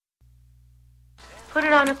Put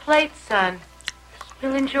it on a plate, son.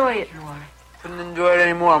 You'll enjoy it more. Couldn't enjoy it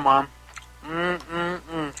anymore, Mom.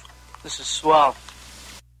 This is swell.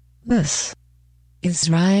 This is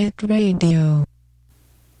Riot Radio.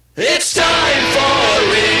 It's time for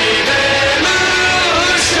revolution.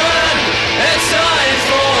 It's time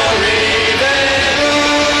for revolution.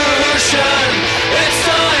 It's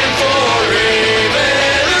time for revolution.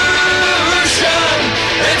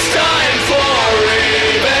 It's time for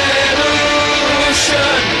revolution.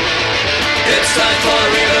 It's time for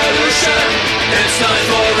revolution. It's time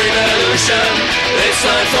for revolution. It's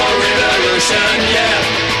time for revolution, yeah.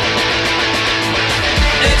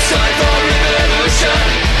 It's time for revolution.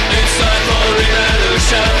 It's time for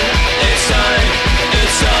revolution. It's time.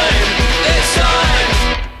 It's time. It's time.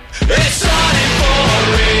 It's time for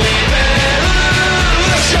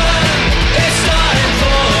revolution. It's time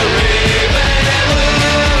for revolution.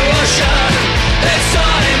 It's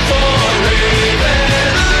time for revolution.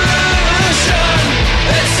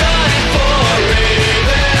 It's time for revolution.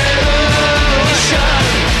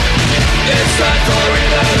 It's time for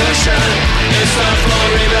revolution. It's time for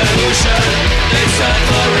revolution. It's time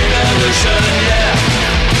for revolution, yeah.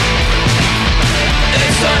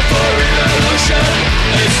 It's time for revolution.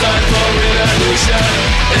 It's time for revolution.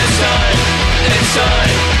 It's time. It's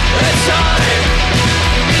time. It's time.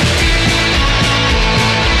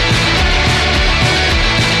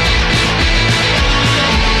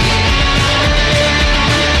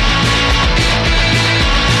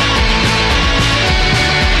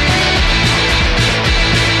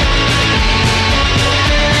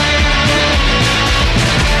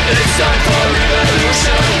 It's time for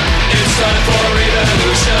revolution. It's time for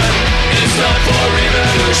revolution. It's time for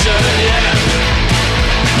revolution, yeah.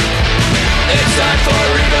 It's time for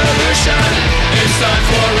revolution. It's time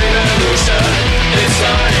for revolution. It's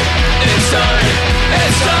time. It's time.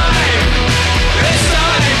 It's time. It's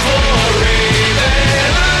time for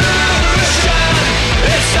revolution.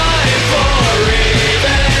 It's time for revolution.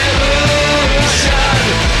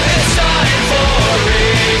 It's time for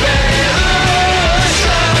revolution.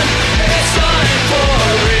 It's time for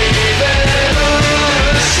revolution.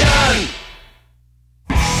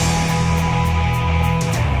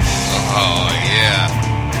 Oh, yeah.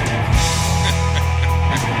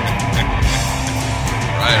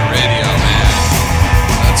 Riot Radio, man.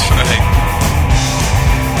 That's right.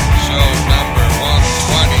 Show number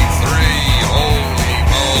 123. Holy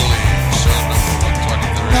moly. Show number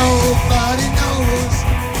 123. Nobody knows.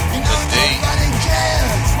 And The date. nobody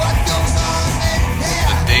cares what goes on in here.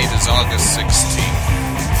 The date is August 16th,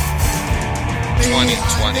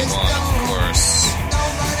 2021, of course.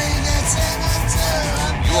 Nobody gets in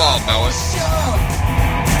until You all know it.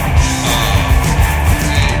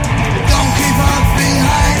 Don't keep up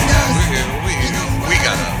behind us. We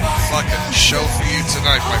got a fucking show for you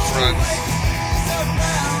tonight, my friend.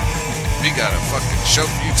 We got a fucking show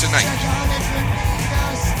for you tonight.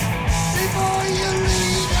 Before you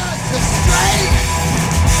lead us astray.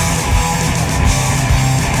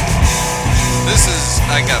 This is,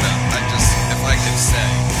 if I could say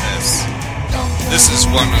this is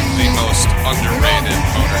one of the most underrated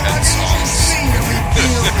Motorhead songs.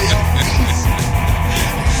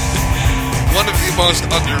 One of the most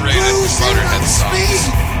underrated Motorhead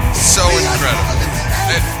songs. So incredible.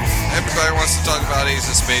 Everybody wants to talk about Ace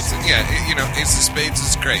of Spades, and yeah, Ace of Spades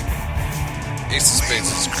is great. Ace of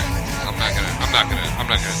Spades is great. I'm not gonna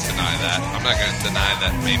deny that. I'm not gonna deny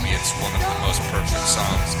that maybe it's one of the most perfect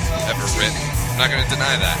songs ever written. I'm not gonna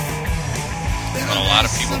deny that. But a lot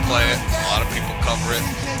of people play it, a lot of people cover it.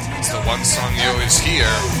 It's the one song you always hear.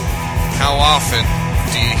 How often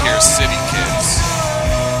do you hear City Kids?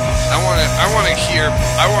 I wanna hear,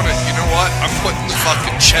 you know what? I'm putting the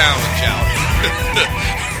fucking challenge out.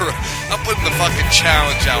 I'm putting the fucking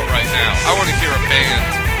challenge out right now. I wanna hear a band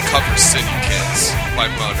cover City Kids by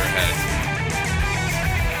Motorhead.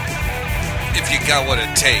 If you got what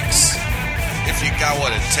it takes. If you got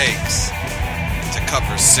what it takes to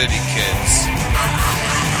cover City Kids.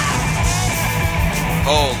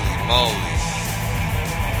 Holy moly.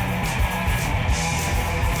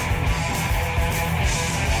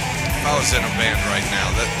 If I was in a band right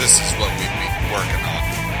now, this is what we'd be working on.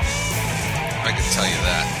 I can tell you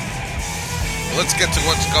that. Well, let's get to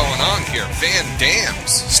what's going on here. Van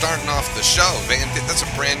Dams, starting off the show. That's a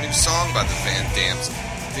brand new song by the Van Dams.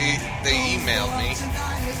 They emailed me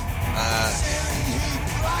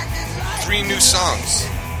 3 new songs.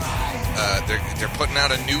 They're putting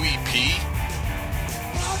out a new EP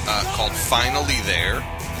called Finally There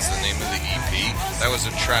is the name of the EP. That was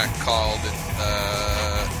a track called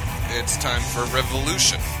It's Time for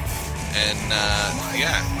Revolution. And,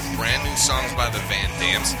 yeah, brand new songs by the Van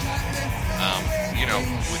Dams. You know,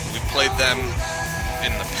 we played them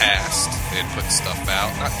in the past. They had put stuff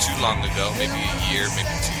out not too long ago, maybe a year,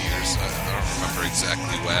 maybe 2 years. I don't remember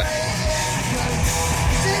exactly when.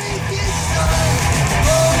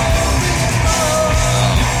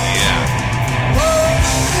 Oh, yeah.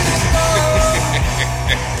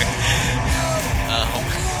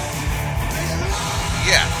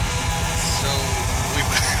 Yeah. So we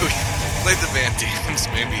played the Van Dams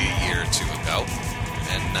maybe a year or two ago,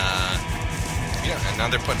 and yeah, and now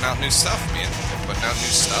they're putting out new stuff, man. They're putting out new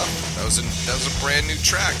stuff. That was a brand new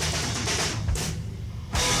track.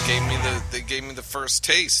 They gave me the first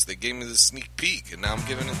taste. They gave me the sneak peek, and now I'm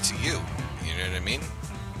giving it to you. You know what I mean?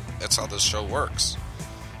 That's how this show works.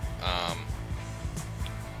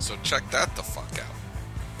 So check that the fuck out.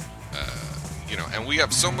 You know, and we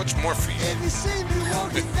have so much more for you.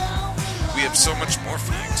 We have so much more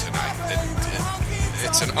for you tonight.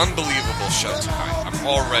 It's an unbelievable show tonight. I'm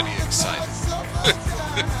already excited.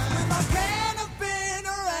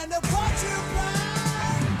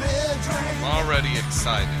 I'm already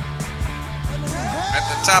excited. At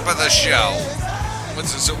the top of the show,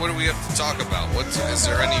 so what do we have to talk about? Is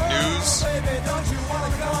there any news?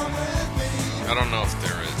 I don't know if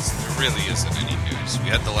there is. There really isn't any news. We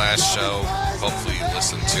had the last show. Hopefully you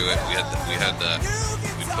listened to it.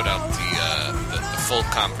 We put out the full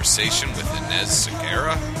conversation with Inez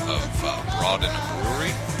Segura of Broad and a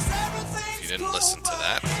Brewery. If you didn't listen to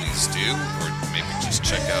that, please do, or maybe just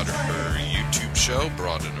check out her YouTube show,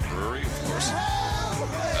 Broad and a Brewery, of course.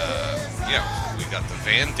 Yeah, we got the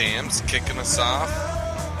Van Dams kicking us off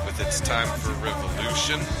with It's Time for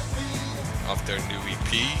Revolution off their new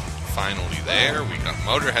EP. Finally there. We got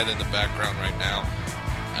Motorhead in the background right now.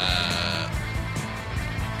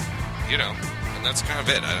 You know, and that's kind of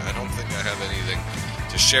it. I don't think I have anything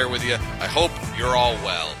to share with you. I hope you're all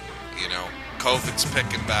well. You know, COVID's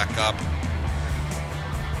picking back up.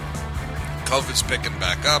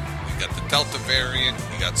 We got the Delta variant.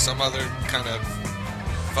 We got some other kind of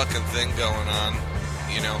fucking thing going on.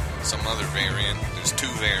 You know, some other variant. There's 2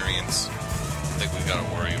 variants I think we gotta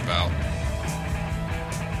worry about.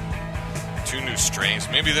 2 new strains.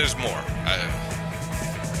 Maybe there's more.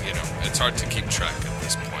 You know, it's hard to keep track at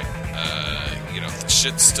this point. You know, the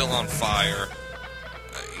shit's still on fire.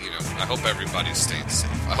 You know, I hope everybody's staying safe.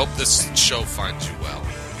 I hope this show finds you well.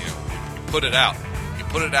 You know, you put it out. You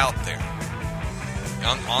put it out there.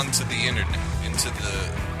 Onto the internet. Into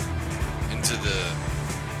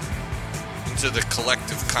the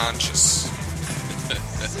collective conscious.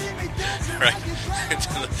 Right?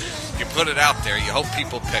 You put it out there. You hope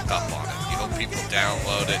people pick up on it. You hope people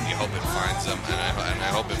download it. You hope it finds them, and I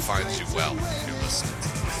hope it finds you well if you're listening to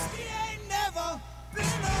this.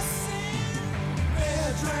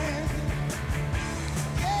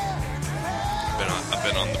 I've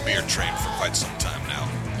been on the beer train for quite some time now,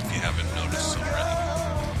 if you haven't noticed already.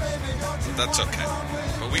 But that's okay.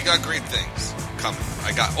 But we got great things coming.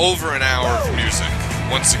 I got over an hour of music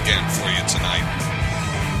once again for you tonight,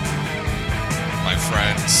 my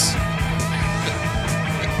friends.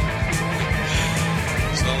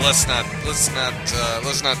 So let's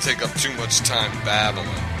not take up too much time babbling.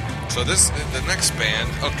 So the next band.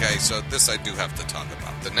 Okay, so this I do have to talk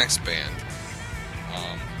about. The next band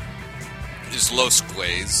is Los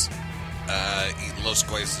Guays. Los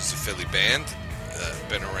Guays is a Philly band.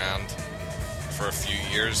 Been around for a few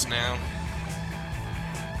years now.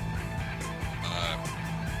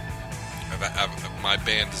 My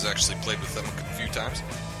band has actually played with them a few times.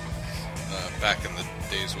 Back in the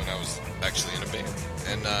days when I was actually in a band.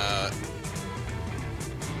 And,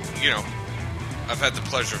 you know, I've had the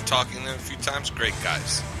pleasure of talking to them a few times. Great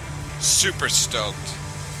guys. Super stoked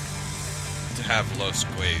to have Los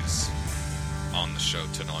Guays on the show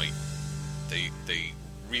tonight. They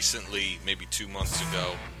recently, maybe 2 months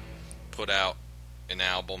ago, put out an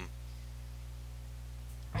album.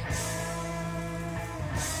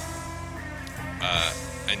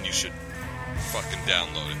 And you should fucking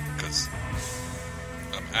download it, because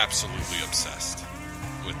I'm absolutely obsessed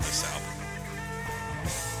with this album.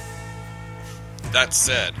 That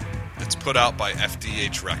said, it's put out by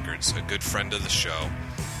FDH Records, a good friend of the show.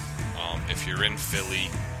 If you're in Philly,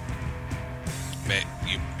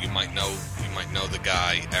 you might know the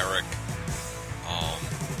guy Eric.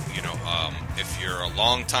 If you're a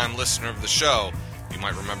long-time listener of the show, you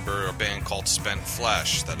might remember a band called Spent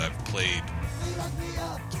Flesh that I've played.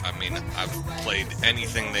 I mean, I've played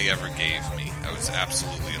anything they ever gave me. I was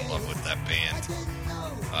absolutely in love with that band.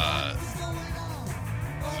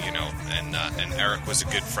 And Eric was a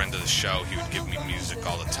good friend of the show. He would give me music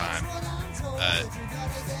all the time.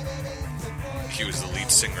 he was the lead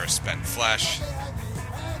singer of Spent Flesh.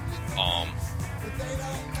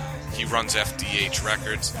 He runs FDH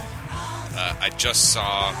Records. I just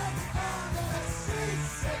saw,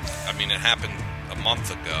 I mean, it happened a month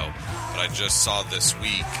ago, but I just saw this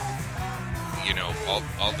week, you know,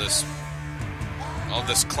 all this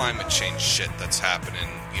climate change shit that's happening,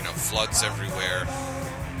 you know, floods everywhere,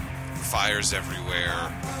 fires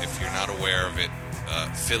everywhere. If you're not aware of it,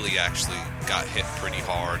 Philly actually got hit pretty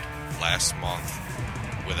hard last month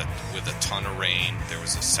with a ton of rain. There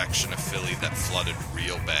was a section of Philly that flooded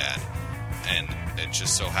real bad, and it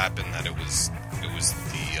just so happened that it was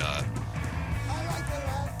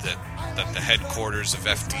the headquarters of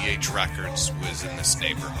FDH Records was in this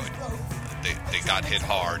neighborhood. They got hit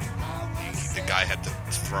hard. The guy had to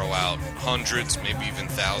throw out hundreds, maybe even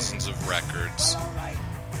thousands of records.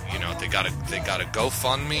 You know, they got a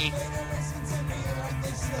GoFundMe,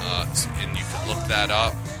 and you could look that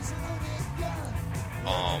up.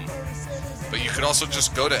 But you could also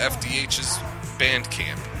just go to FDH's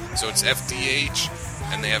Bandcamp. So it's FDH,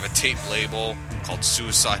 and they have a tape label called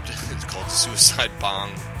Suicide. It's called Suicide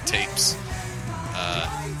Bong Tapes.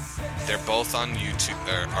 They're both on YouTube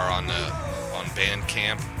or on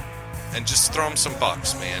Bandcamp, and just throw them some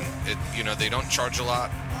bucks, man. You know, they don't charge a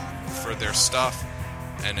lot for their stuff,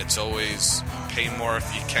 and it's always pay more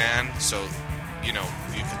if you can. So, you know,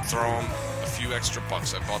 you can throw them a few extra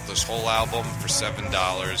bucks. I bought this whole album for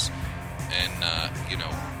 $7, and you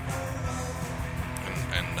know,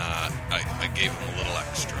 and I gave them a little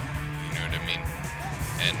extra. You know what I mean?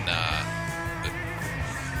 And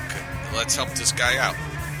let's help this guy out.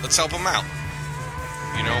 Let's help him out.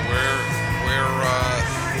 You know,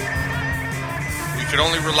 we could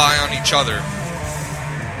only rely on each other.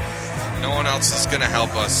 No one else is gonna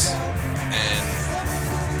help us, and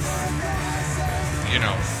you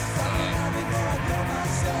know,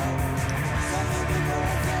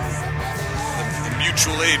 the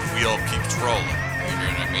mutual aid wheel keeps rolling. You know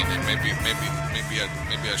what I mean? And maybe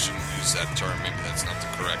I shouldn't use that term. Maybe that's not the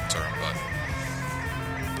correct term, but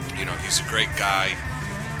you know, he's a great guy,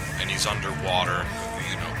 and he's underwater,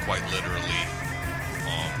 you know, quite literally.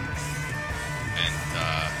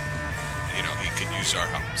 You know, he could use our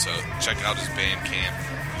help. So check out his Bandcamp.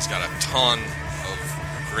 He's got a ton of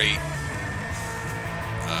great.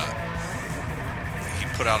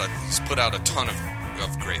 He's put out a ton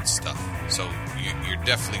of great stuff. So you're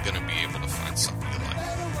definitely going to be able to find something you like.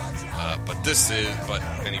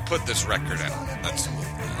 And he put this record out. I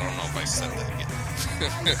don't know if I said that yet.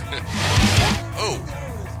 Oh,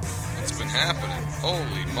 what's been happening?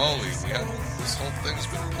 Holy moly! This whole thing's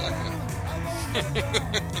been playing.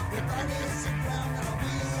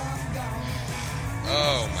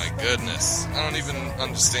 Oh my goodness. I don't even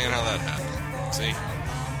understand how that happened. See?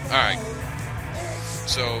 Alright.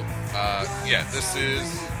 So, yeah, this is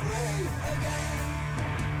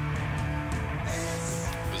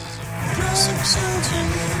a sick song too.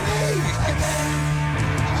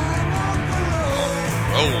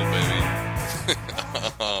 Roll, baby.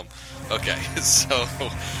 Okay, so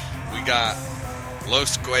we got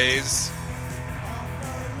Los Guays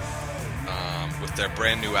with their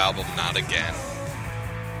brand new album, Not Again,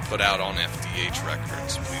 put out on FDH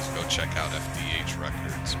Records. Please go check out FDH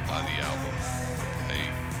Records, buy the album.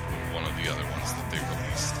 One of the other ones that they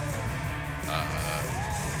released.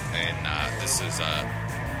 This is,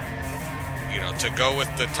 you know, to go with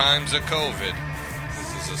the times of COVID, this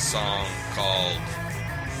is a song called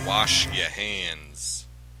Wash Your Hands.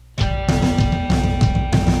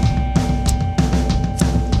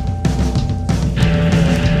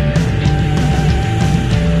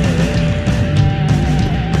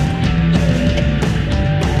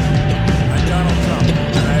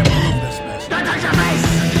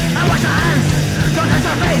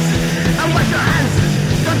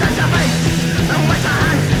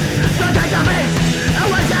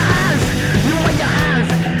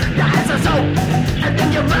 And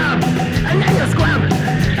then you rub, and then you squat.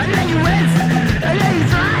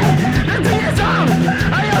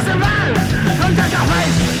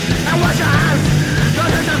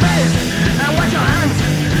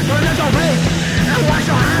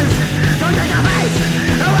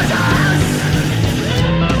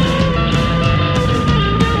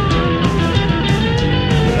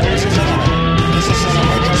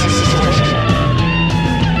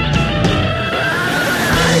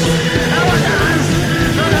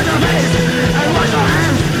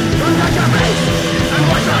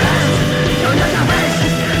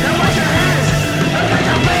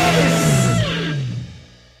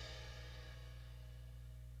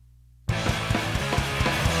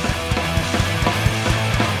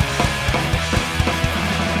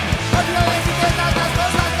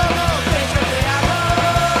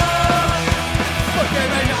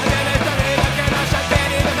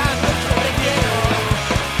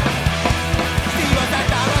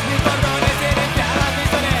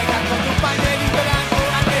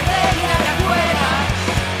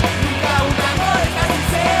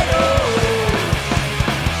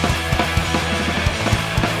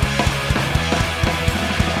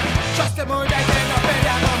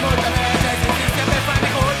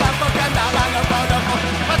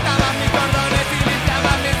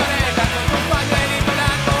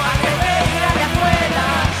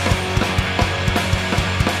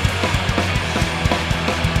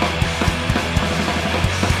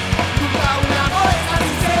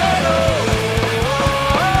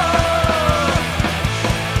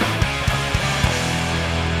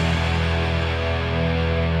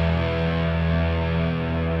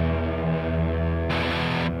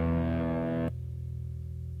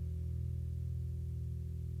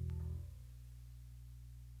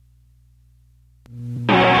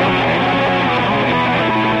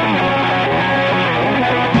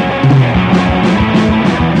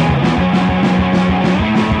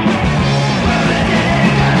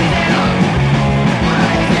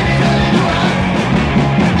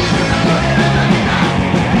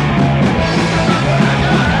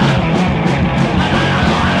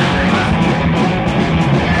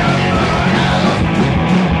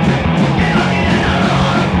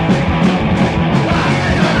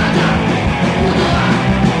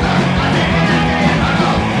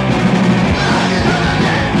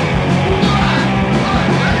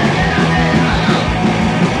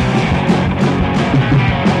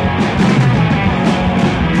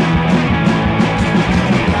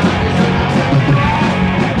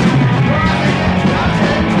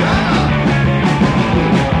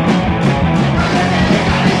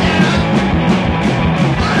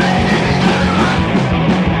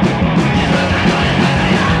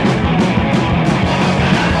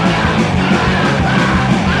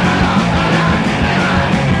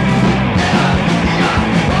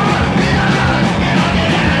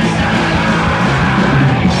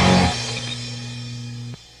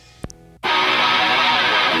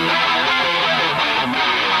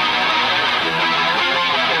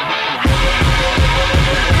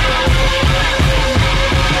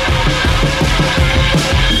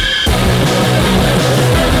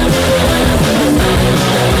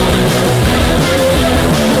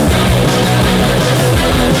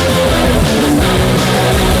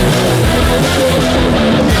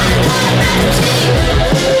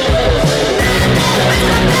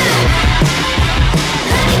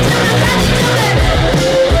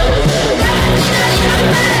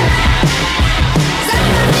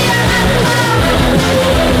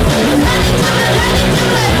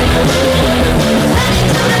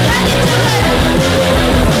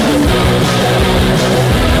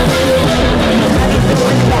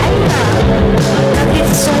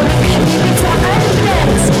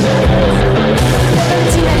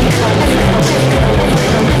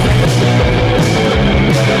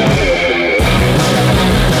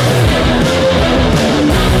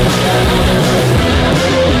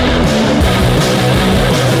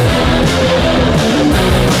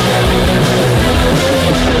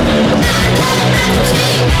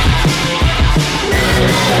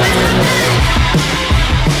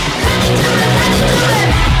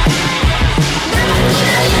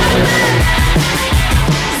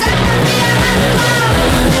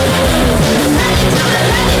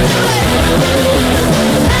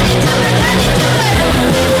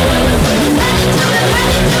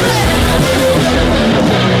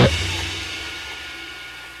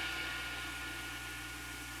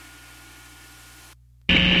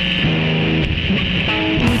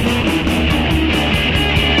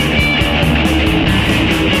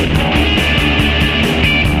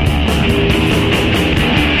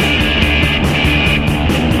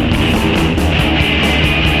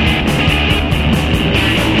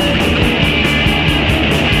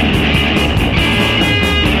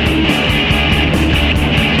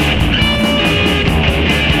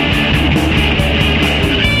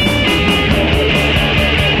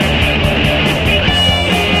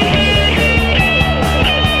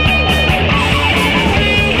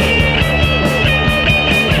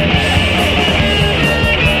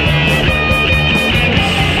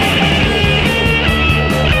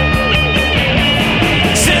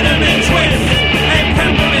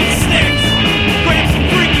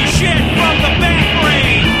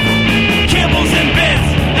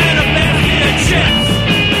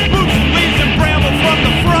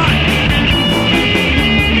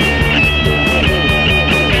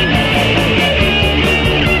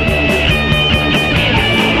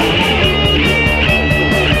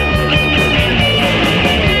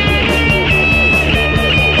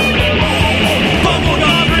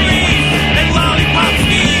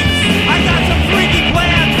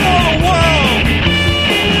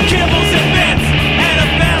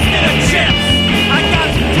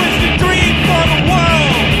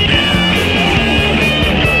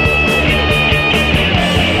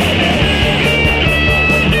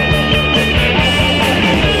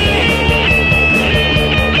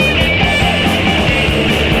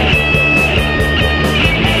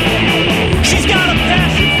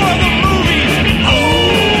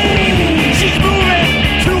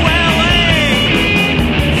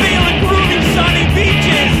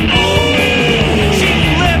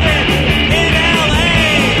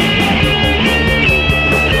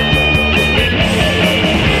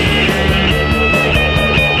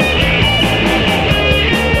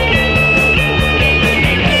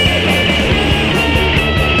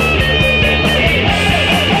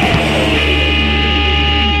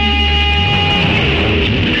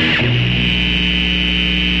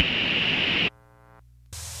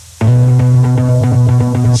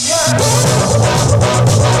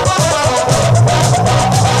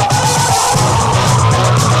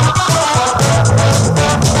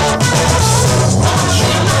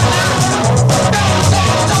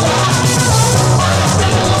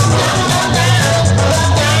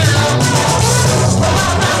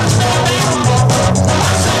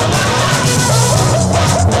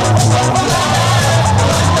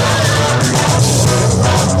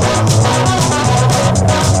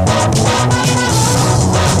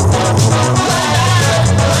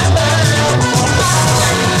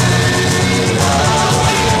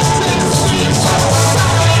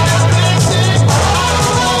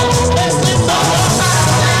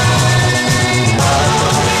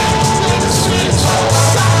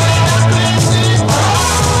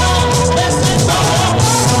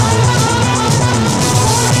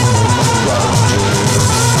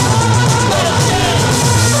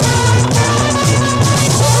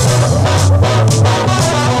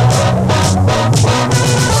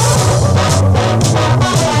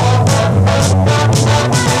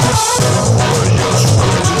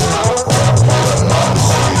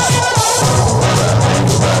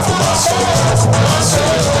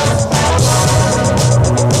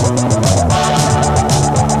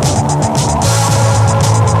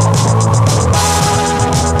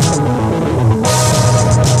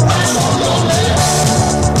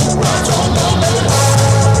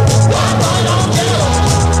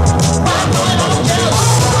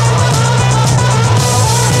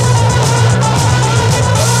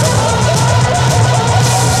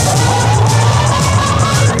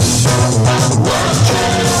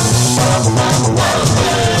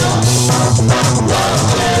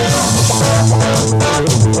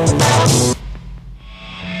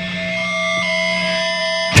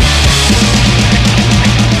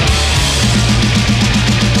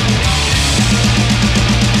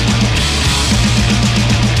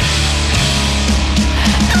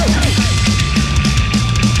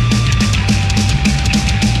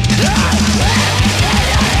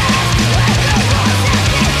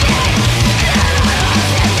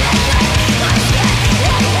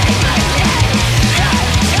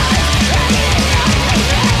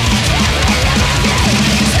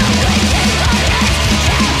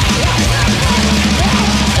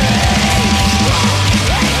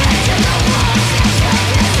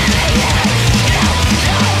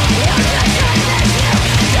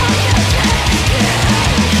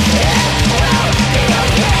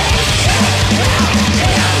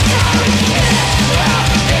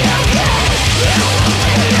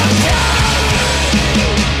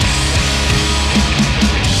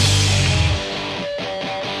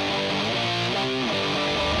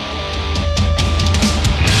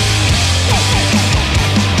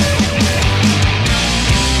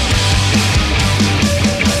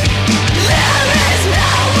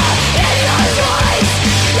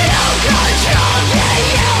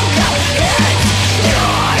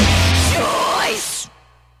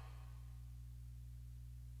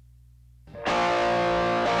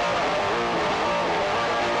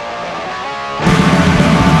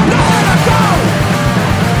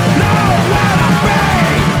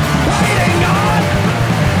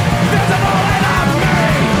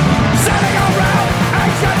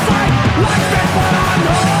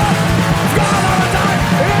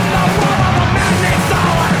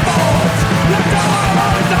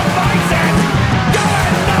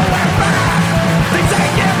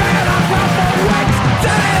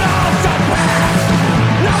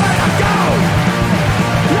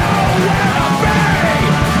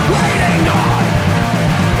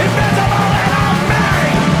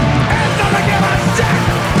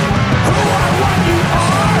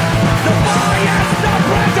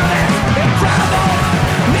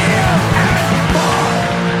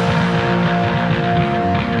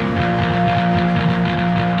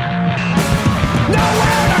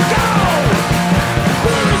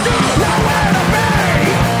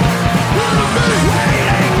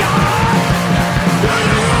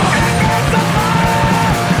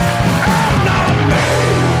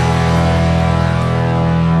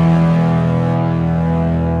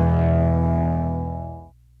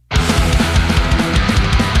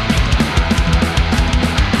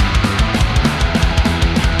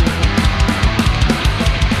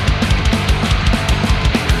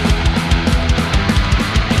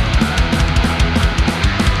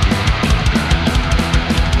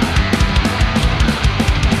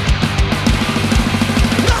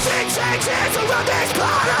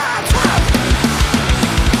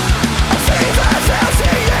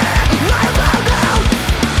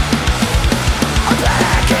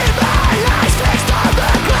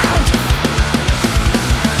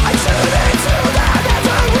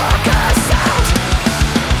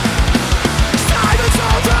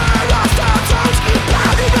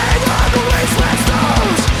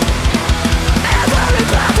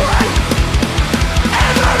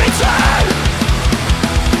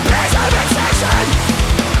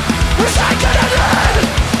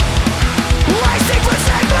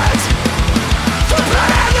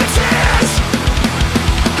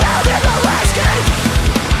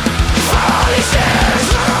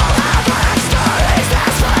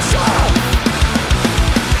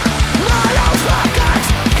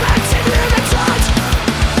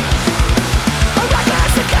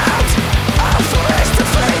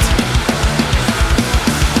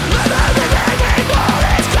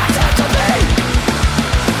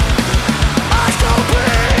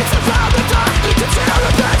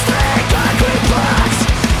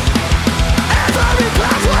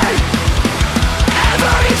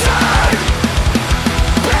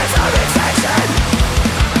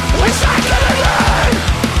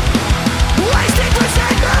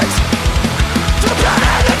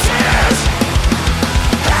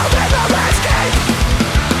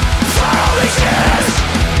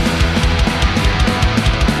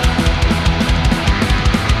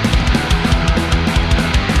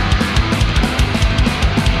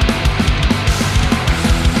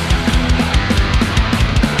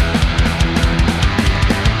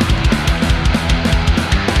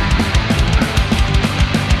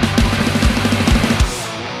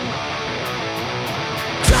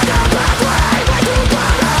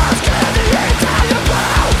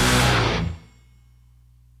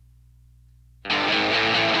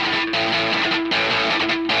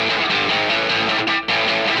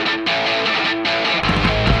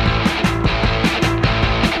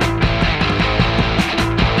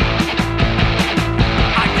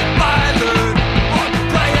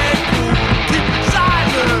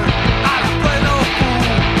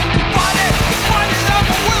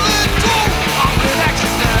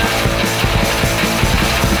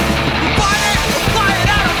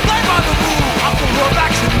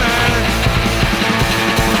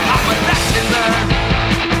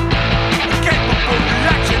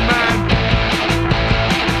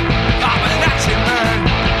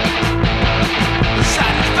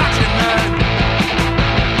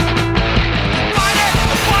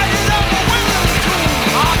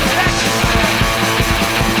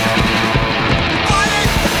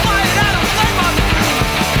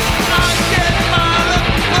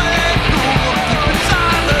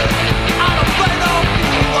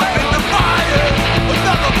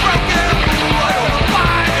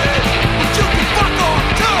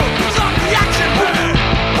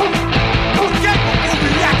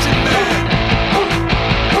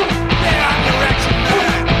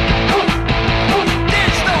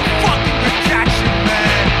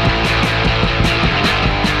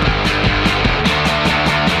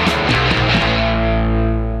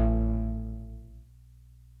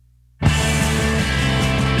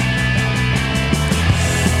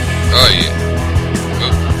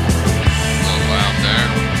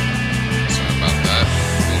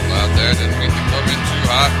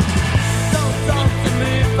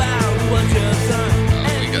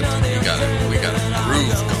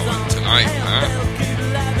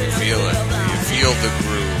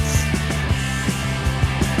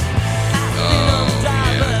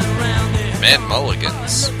 Mad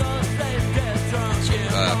Mulligans.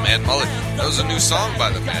 Mad Mulligans. That was a new song by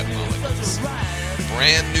the Mad Mulligans.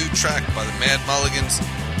 Brand new track by the Mad Mulligans.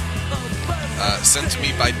 Sent to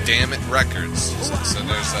me by Damn It Records. So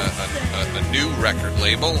there's a new record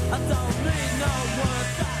label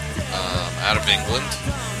out of England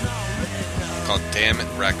called Damn It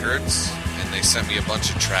Records, and they sent me a bunch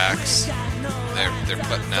of tracks. They're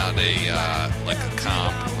putting out a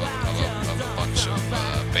comp of a bunch of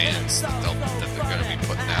bands that they're going to be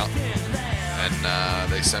putting out, and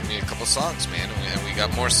they sent me a couple songs, man, and we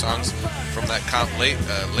got more songs from that comp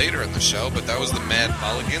later in the show. But that was the Mad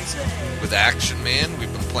Mulligans with Action Man.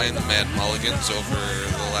 We've been playing the Mad Mulligans over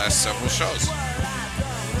the last several shows.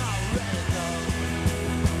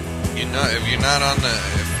 You know, if you're not on the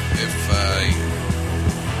if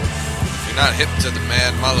you're not hip to the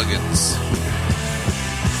Mad Mulligans,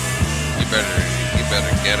 you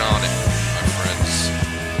better get on it, my friends.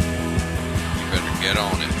 You better get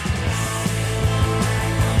on it.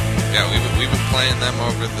 Yeah, we've been playing them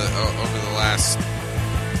over the last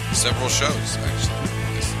several shows. Actually,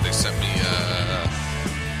 they sent me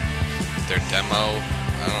their demo.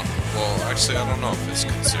 I don't know if it's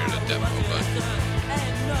considered a demo, but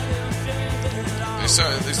they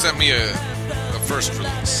sent me a first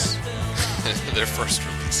release. Their first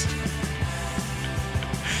release.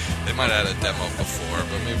 They might have had a demo before,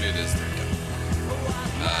 but maybe it is their demo.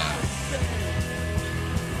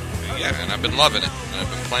 Yeah, and I've been loving it, and I've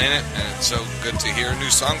been playing it, and it's so good to hear a new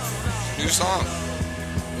song. Can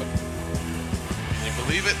you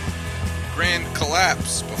believe it? Grand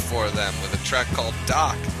Collapse before them with a track called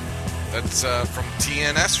Doc. That's from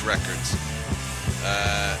TNS Records.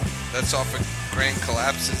 That's off of Grand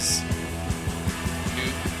Collapse's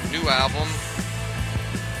new album.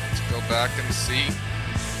 Let's go back and see.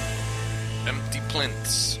 Empty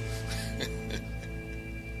Plinths.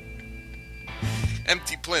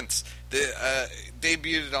 Empty Plinths. They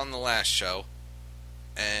debuted on the last show,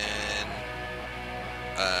 and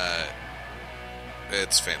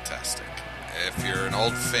it's fantastic. If you're an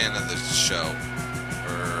old fan of this show,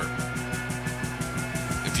 or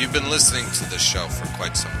if you've been listening to this show for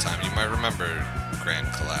quite some time, you might remember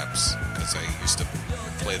Grand Collapse, because I used to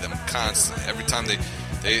play them constantly. Every time they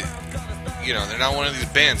they're not one of these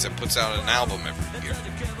bands that puts out an album every year.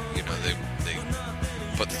 You know, they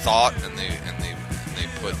put thought and they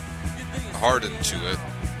put heart into it.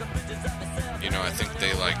 You know, I think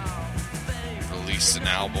they released an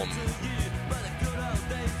album.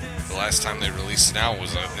 The last time they released an album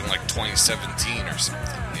was in 2017 or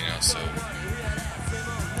something. You know, so.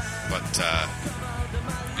 But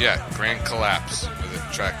yeah, Grand Collapse with a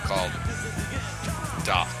track called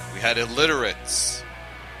Doc. We had Illiterates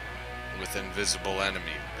with Invisible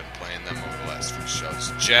Enemy. Been playing them over the last few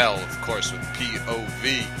shows. Gel, of course, with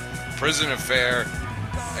POV. Prison Affair.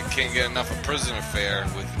 I can't get enough of Prison Affair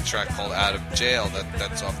with a track called Out of Jail.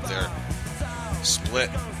 That's off their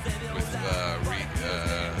split with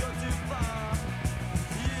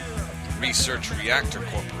Research Reactor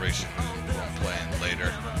Corporation, who I'm playing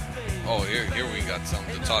later. Oh, here we got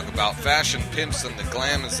something to talk about. Fashion Pimps and the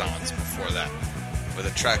Glamazons before that, with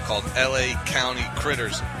a track called LA County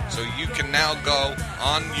Critters. So you can now go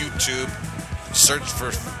on YouTube, search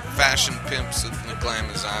for Fashion Pimps and the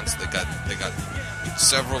Glamazons. They got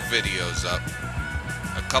several videos up,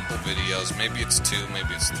 a couple videos. Maybe it's 2,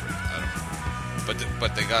 maybe it's 3. I don't know.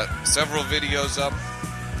 But they got several videos up.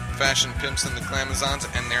 Fashion Pimps and the Glamazons,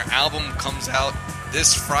 and their album comes out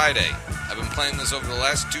this Friday. I've been playing this over the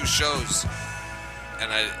last 2 shows,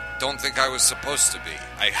 and I don't think I was supposed to be.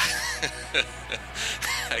 I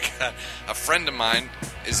got a friend of mine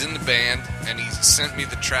is in the band, and he sent me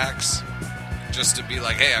the tracks just to be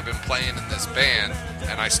like, hey, I've been playing in this band,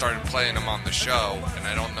 and I started playing them on the show, and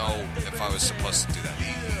I don't know if I was supposed to do that.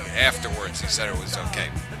 Afterwards, he said it was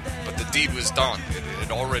okay, but the deed was done. It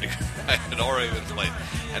had already been played,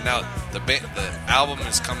 and now the album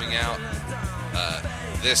is coming out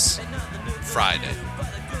this Friday.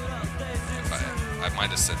 I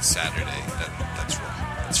might have said Saturday. That's wrong.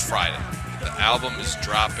 It's Friday. The album is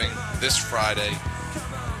dropping this Friday.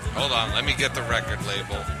 Hold on, let me get the record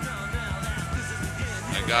label.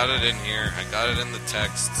 I got it in here. I got it in the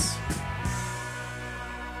texts.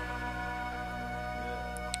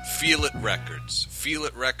 Feel It Records. Feel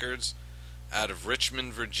It Records out of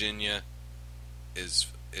Richmond, Virginia is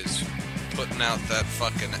putting out that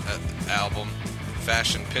fucking album,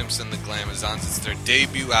 Fashion Pimps and the Glamazons. It's their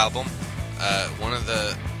debut album. One of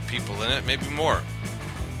the people in it, maybe more,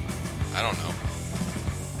 I don't know,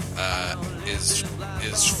 is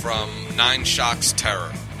from Nine Shocks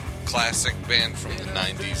Terror, classic band from the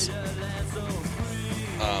 90s.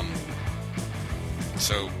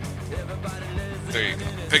 So, there you go.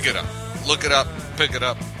 Pick it up. Look it up. Pick it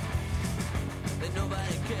up.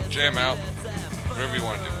 Jam out. Whatever you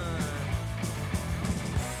want to do.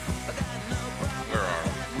 Where are we?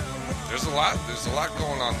 There's a lot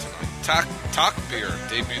going on tonight. Talk Beer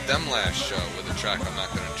debuted them last show with a track I'm not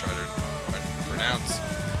going to try to pronounce.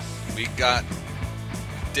 We got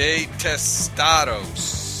De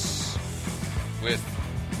Testados with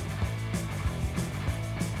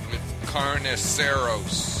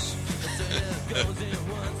Carniceros.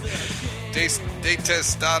 De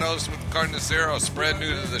Testados with Carniceros, brand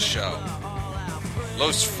new to the show.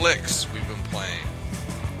 Los Flicks we've been playing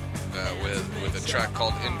with a track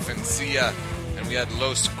called Infancia, and we had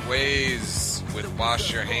Los Guays with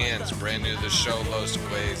Wash Your Hands, brand new to the show. Los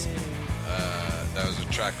Guays, that was a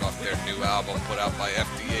track off their new album put out by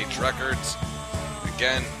FDH Records.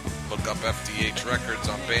 Again, look up FDH Records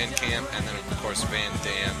on Bandcamp, and then of course Van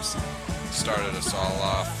Dams started us all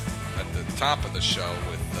off at the top of the show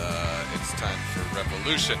with It's Time for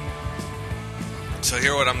Revolution. So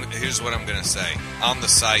here's what I'm going to say. On the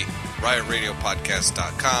site,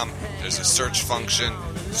 riotradiopodcast.com, there's a search function.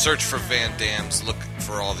 Search for Van Dams. Look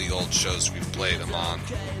for all the old shows we've played them on.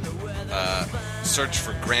 Search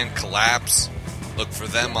for Grand Collapse. Look for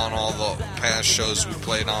them on all the past shows we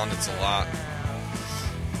played on. It's a lot.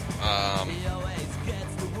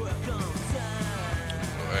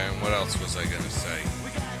 And what else was I going to say?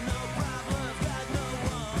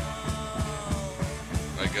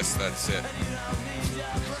 I guess that's it.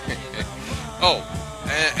 Oh,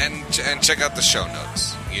 and check out the show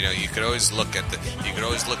notes. You know, you could always look at the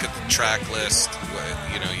track list.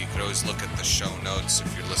 You know, you could always look at the show notes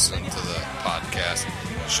if you're listening to the podcast.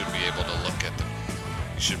 You should be able to look at them.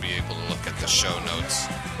 You should be able to look at the show notes,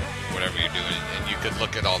 whatever you're doing, and you could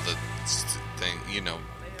look at all the thing. You know,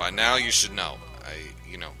 by now you should know.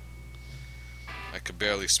 I could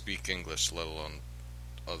barely speak English, let alone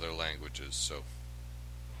other languages, so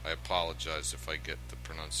I apologize if I get the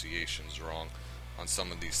pronunciations wrong on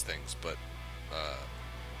some of these things, but,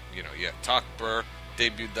 Talk Burr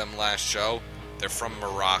debuted them last show. They're from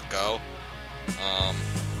Morocco. I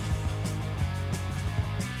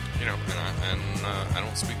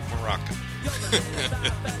don't speak Moroccan.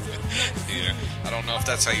 I don't know if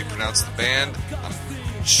that's how you pronounce the band. I'm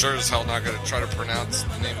sure as hell not going to try to pronounce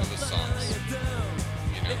the name of the songs.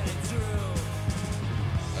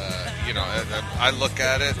 I look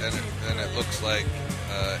at it and it looks like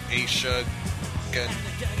Aisha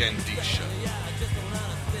Gandisha,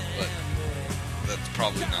 but that's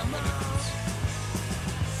probably not what it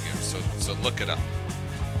is. So look it up.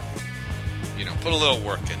 Put a little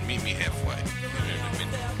work in. Meet me halfway. You know what I mean?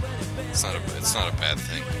 It's not a bad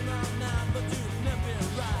thing.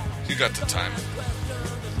 You got the time.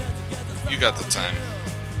 We got a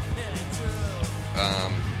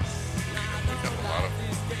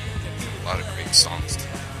lot of great songs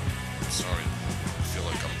tonight. I'm sorry. I feel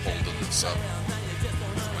like I'm holding this up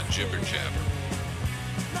with my jibber jabber.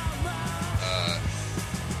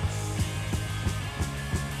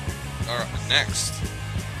 Alright, next.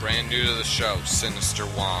 Brand new to the show, Sinister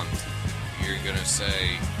Wand. You're gonna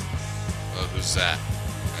say, oh, who's that?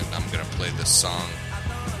 And I'm gonna play this song,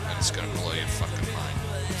 and it's gonna blow your fucking mind.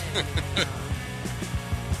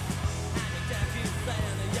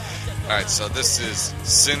 Alright, so this is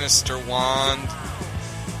Sinister Wand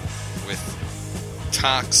with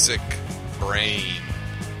Toxic Brain.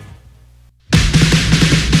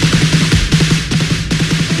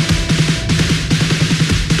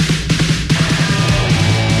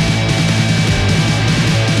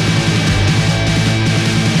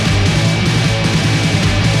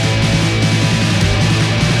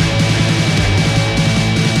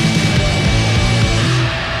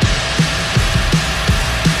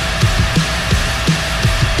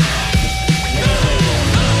 Go!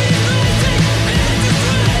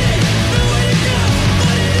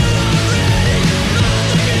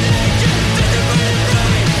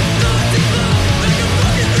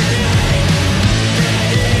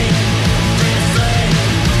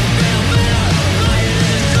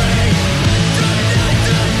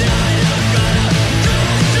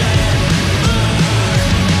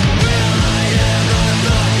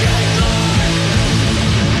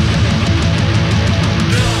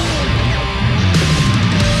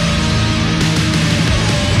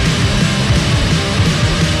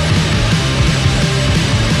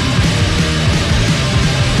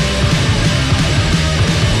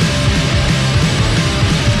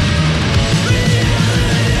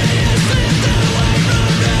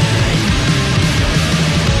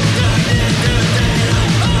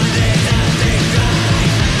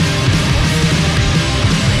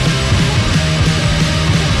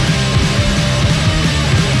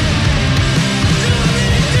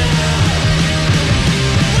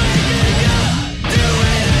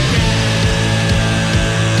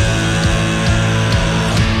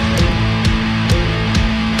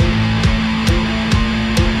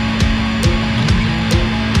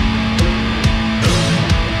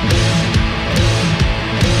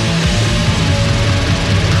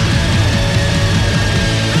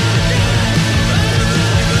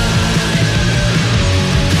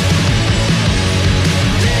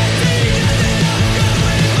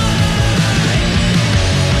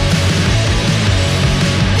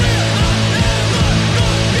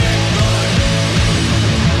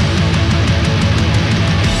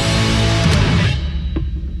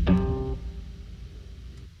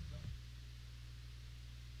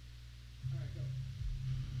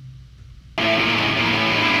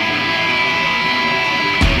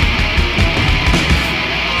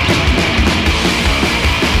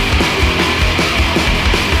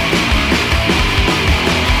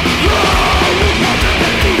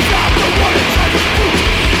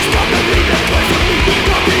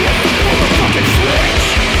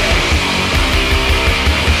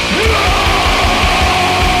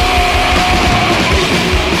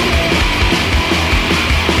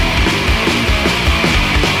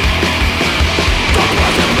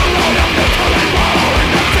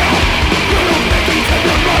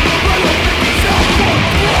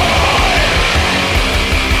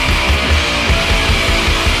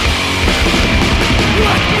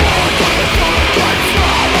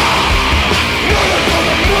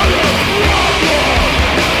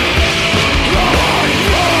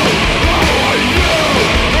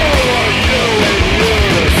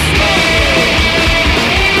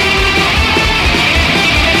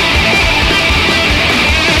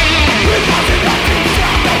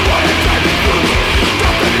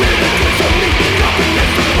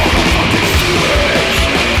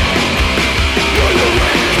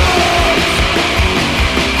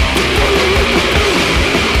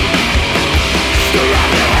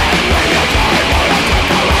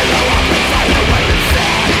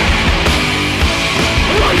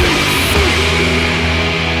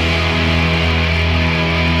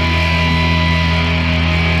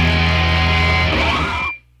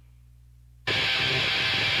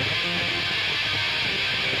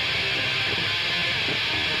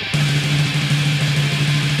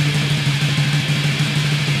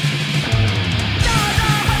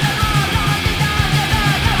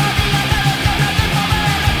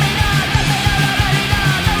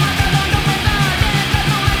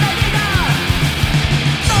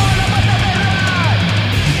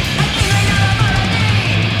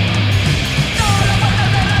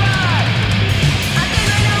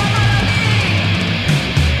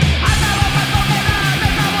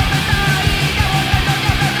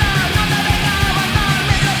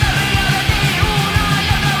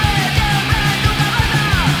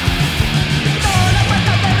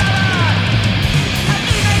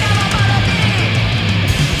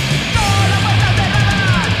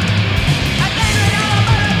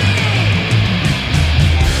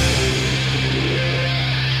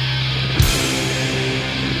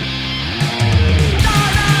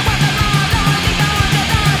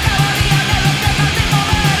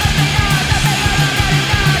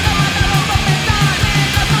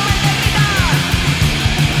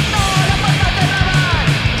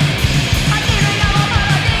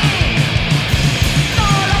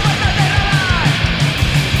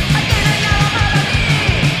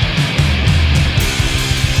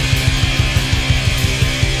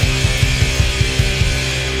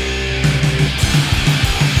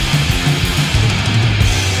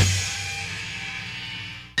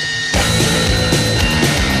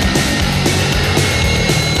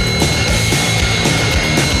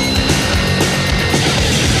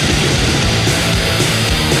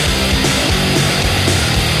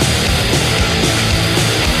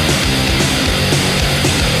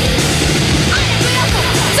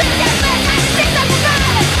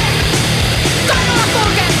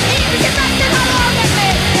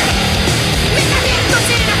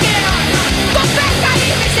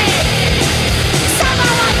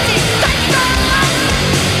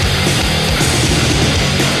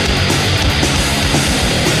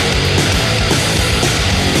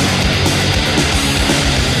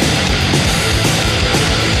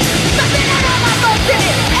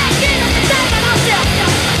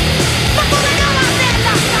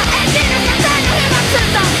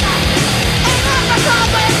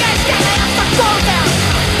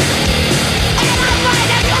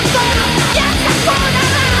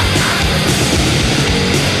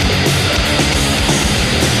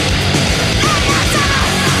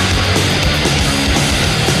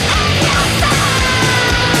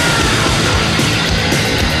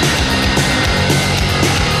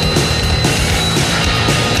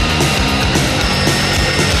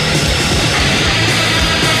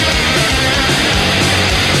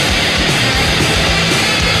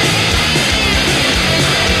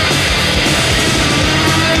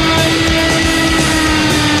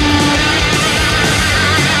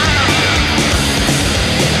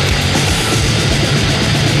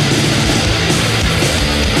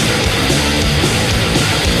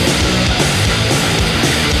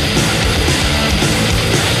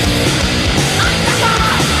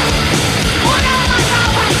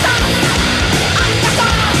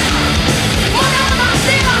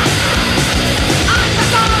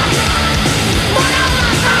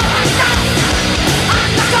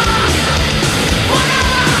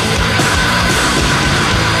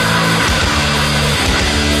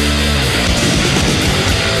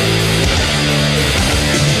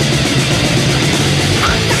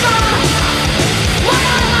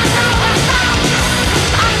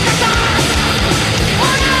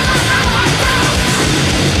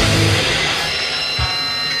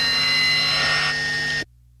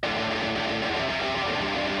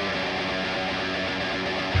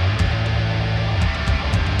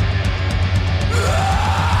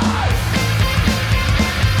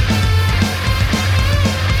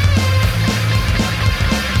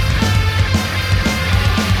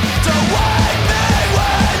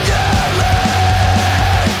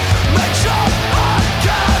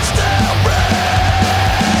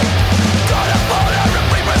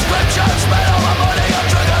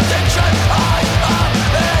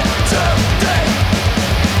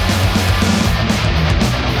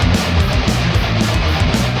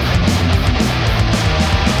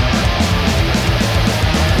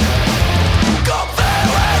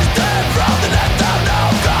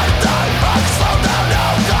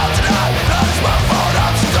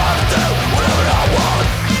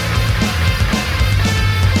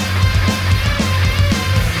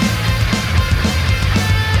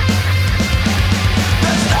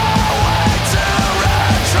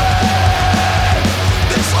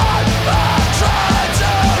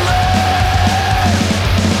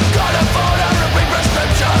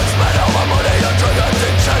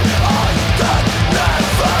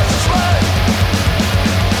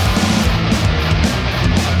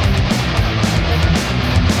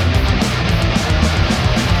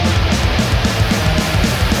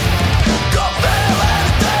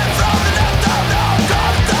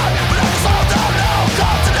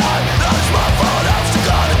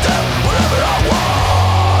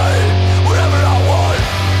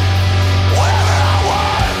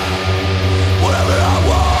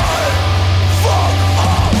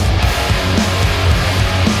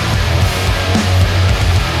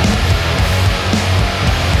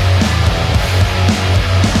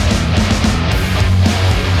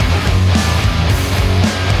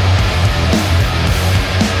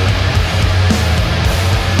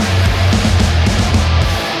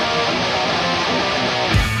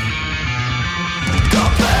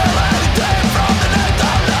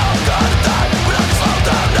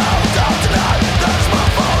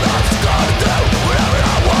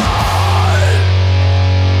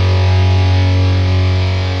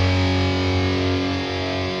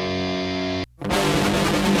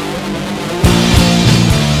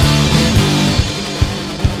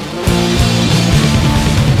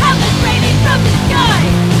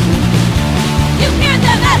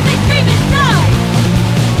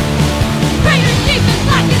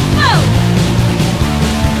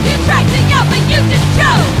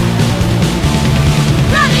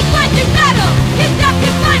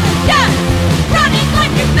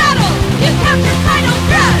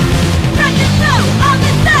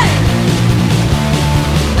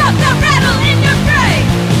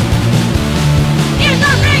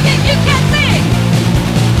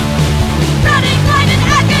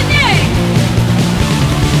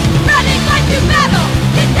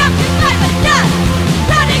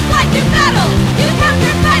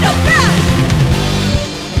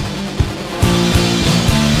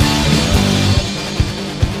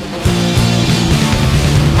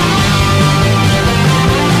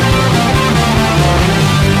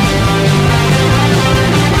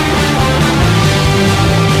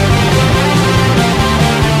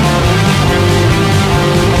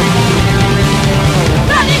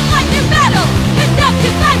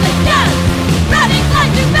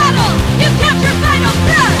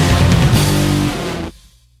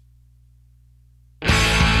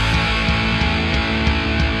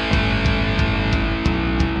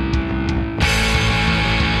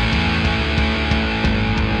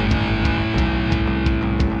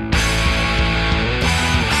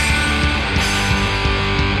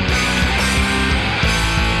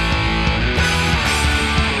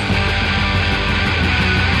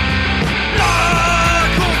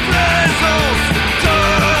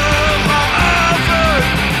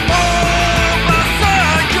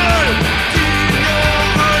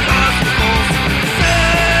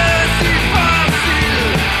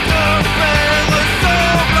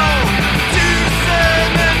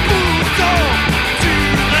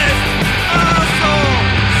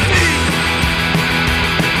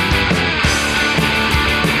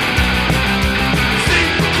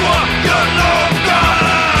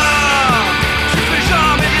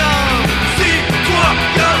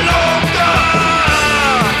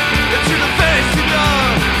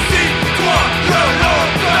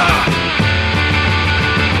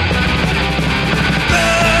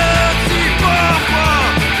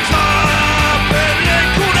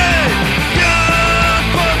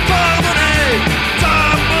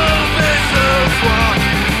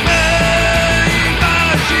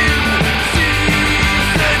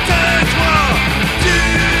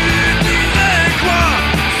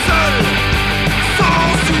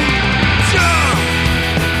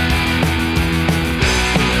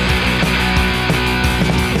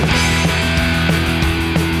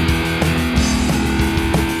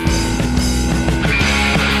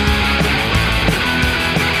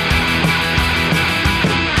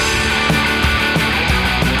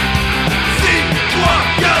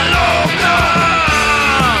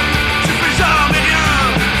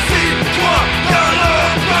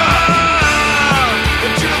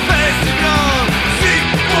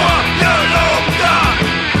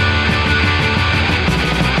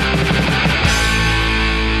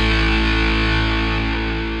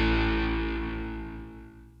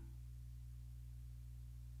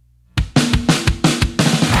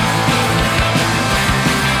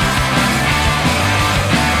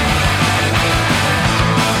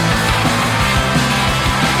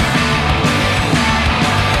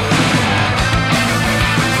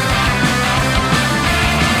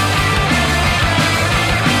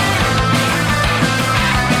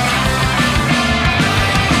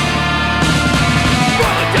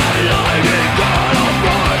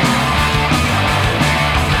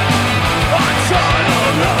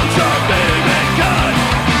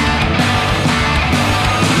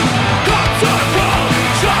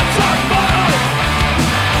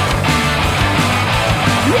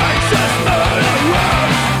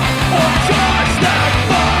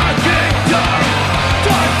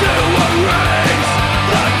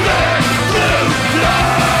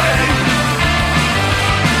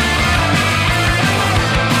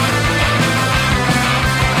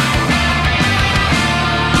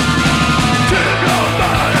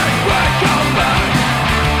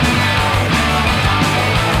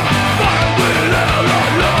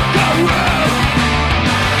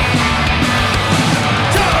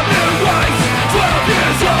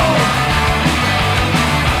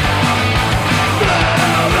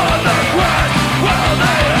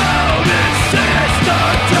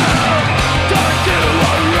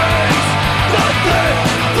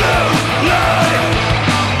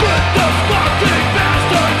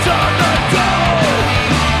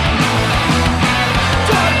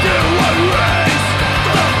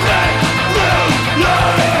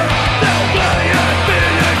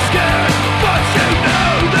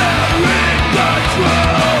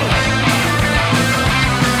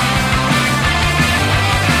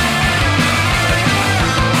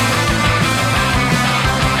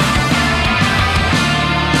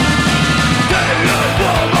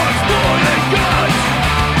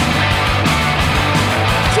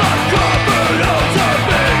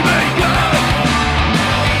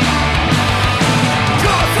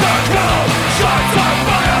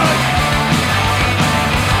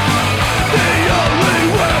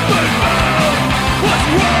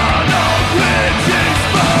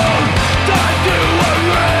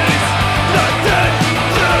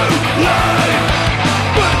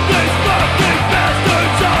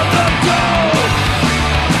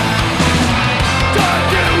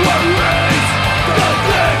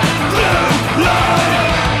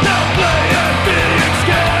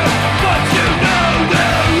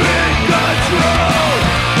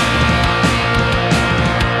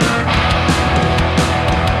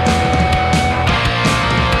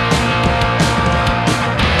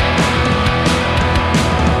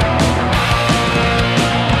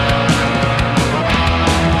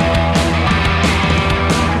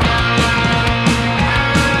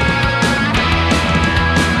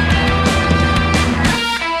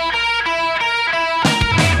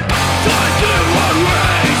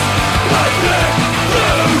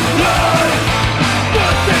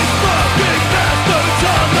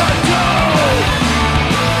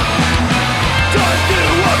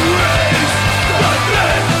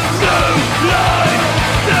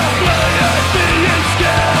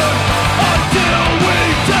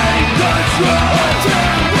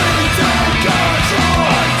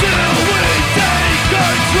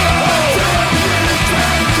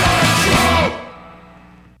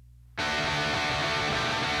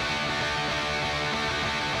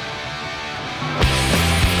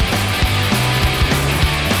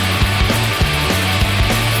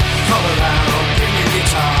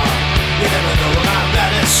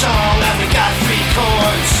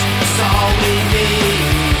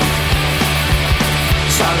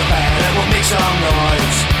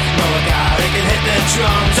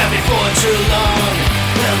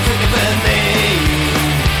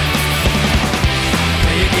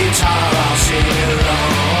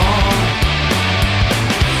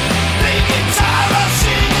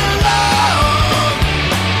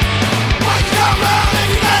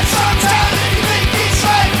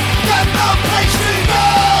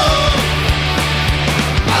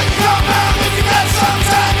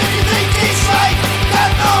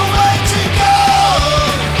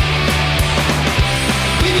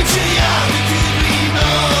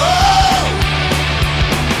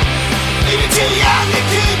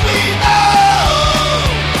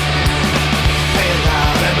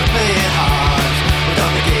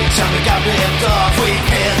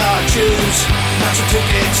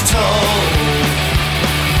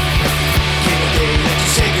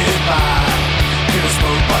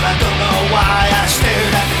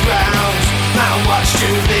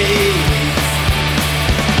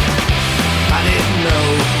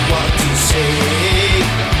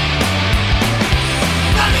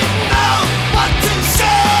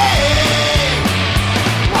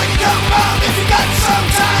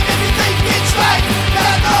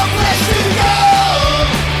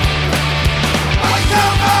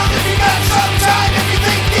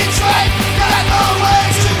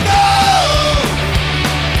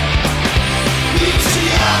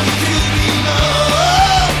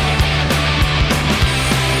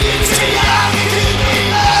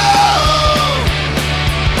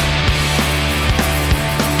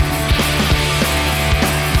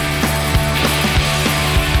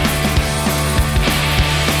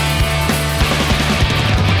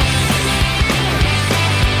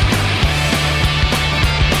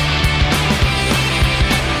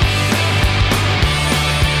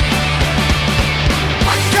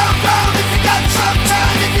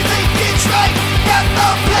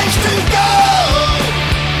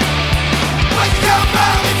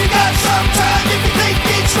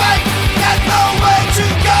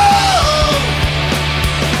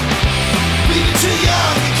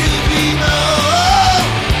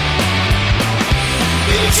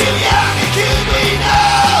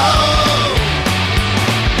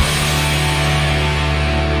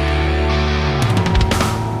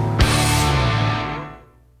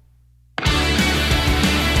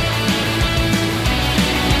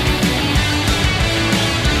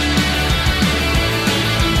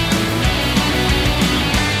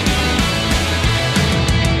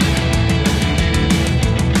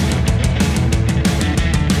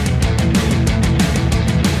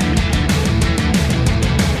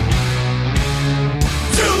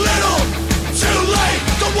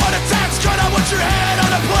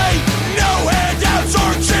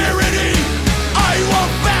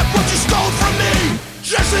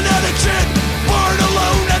 Just another kid, born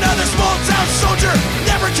alone, another small town soldier,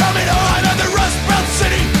 never coming home. Another rust belt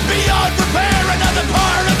city, beyond repair, another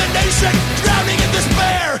part of the nation, drowning in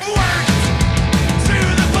despair. Worked to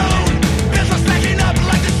the bone, bills are stacking up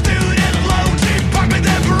like the student loan. Keep pumping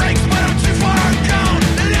the brakes, but I'm too far gone.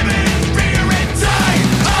 Living fear and die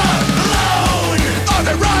alone. On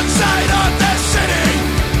the wrong side of the city,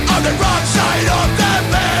 on the wrong side of the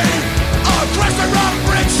bay. Across the wrong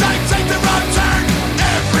bridge, I take the wrong turn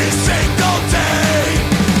every single day.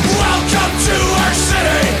 Welcome to our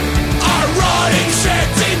city, our rotting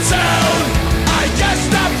shanty town. I guess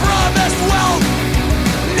that promised wealth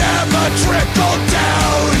never trickled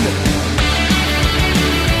down.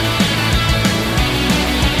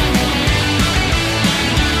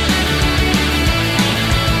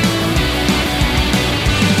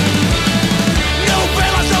 No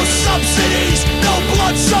bailouts, no subsidies, no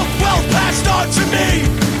blood-soaked wealth passed on to me.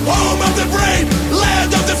 Home of the brave,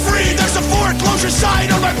 land of the free. There's a foreclosure sign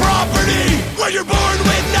on my property. When you're born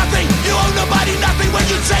with nothing, you owe nobody nothing. When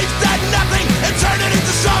you take that nothing and turn it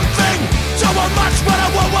into something, so much, but I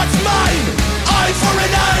want what's mine. Eye for an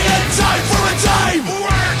eye and time for a time.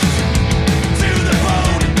 Worked to the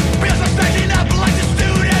bone, bills are stacking up like the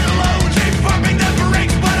student loan. Keep pumping the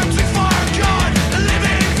brakes, but I'm too far gone.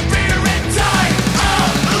 Living fear and die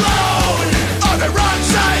alone. On the wrong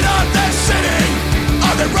side of the city,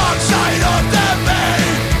 on the wrong side of the bay.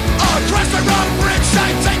 Across the wrong bridge, I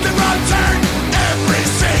take the wrong turn every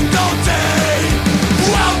single day.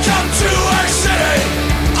 Welcome to our city,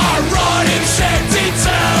 our rotting shanty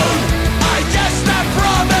town. I guess that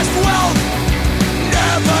promised wealth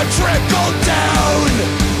never trickled down.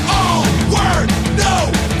 All word, no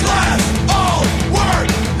glass. All word,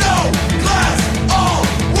 no glass. All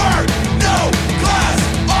word, no glass.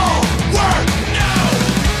 All word, no.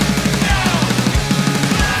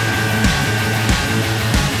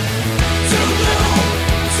 Too little,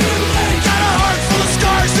 too late. Got a heart full of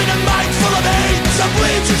scars and a mind full of hate. Some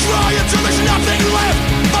bleed to dry until there's nothing left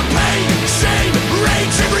but pain, shame,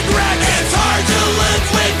 rage, and regret. It's hard to live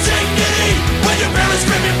with dignity when you're barely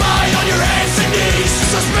screaming by on your hands and knees.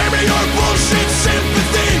 So spare me your bullshit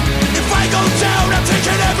sympathy. If I go down, I'm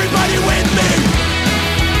taking everybody with me.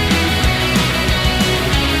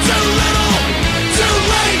 Too little, too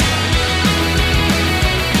late.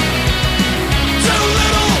 Too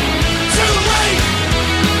little, too late.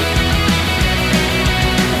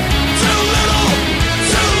 Too little,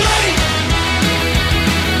 too late.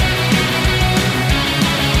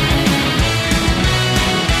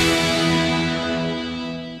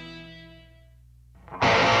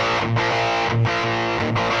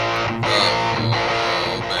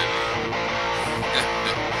 Oh, baby.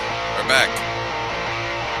 We're back.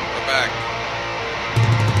 We're back.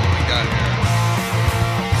 What we got here?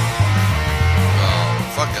 Oh,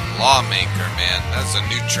 fucking Lawmaker, man. That's a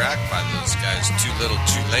new track by those guys. Too Little,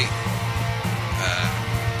 Too Late.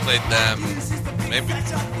 Played them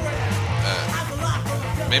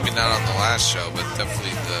maybe not on the last show, but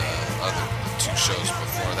definitely the other two shows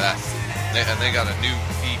before that. They got a new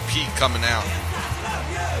EP coming out.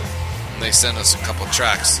 And they sent us a couple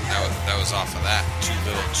tracks, and that was off of that. Too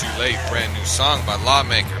Little, Too Late, brand new song by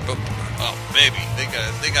Lawmaker. But oh baby, they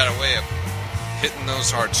got a way of hitting those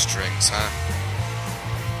heartstrings, huh?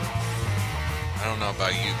 I don't know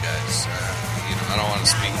about you guys. I don't want to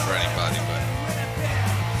speak for anybody, but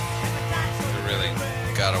they really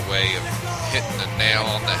got a way of hitting the nail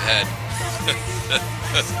on the head.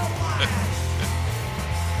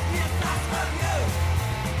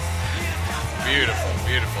 Beautiful,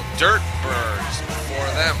 beautiful. Dirtbirds before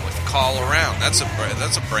them with Call Around. That's a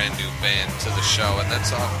brand new band to the show, and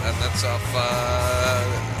that's off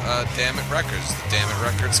Damn It Records, the Damn It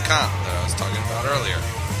Records comp that I was talking about earlier.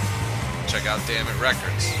 Check out Damn It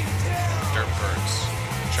Records. Dirtbirds.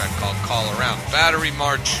 A track called Call Around. Battery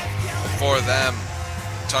March before them.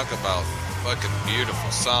 Talk about fucking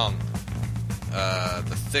beautiful song.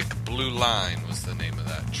 The Thick Blue Line was the name of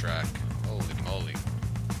that track. Holy moly.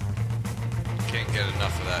 Can't get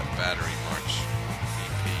enough of that Battery March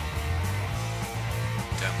EP.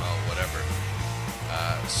 Demo, whatever.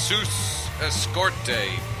 Sus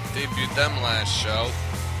Escorte debuted them last show.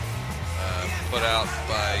 Put out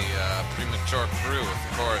by Premature Crew,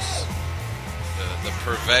 of course. The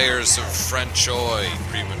purveyors of French Oi,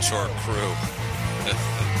 Premature Crew.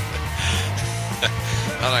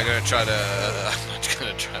 I'm not gonna try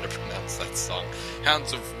to pronounce that song.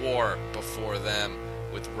 Hounds of War before them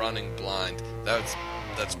with Running Blind. That's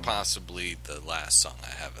possibly the last song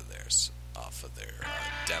I have of theirs off of their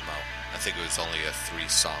demo. I think it was only a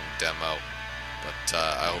 3-song demo, but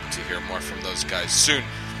I hope to hear more from those guys soon.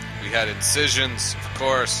 We had Incisions, of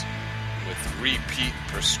course, with Repeat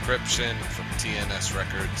Prescription from TNS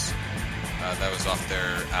Records. That was off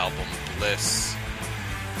their album Bliss.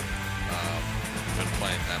 Been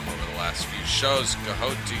playing them over the last few shows.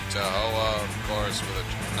 Gahoti Tahoa, of course, with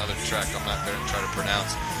another track I'm not going to try to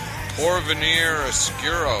pronounce. Porvenir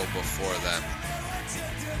Oscuro before them.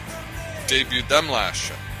 Debuted them last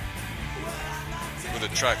show with a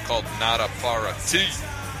track called Nada Para Ti.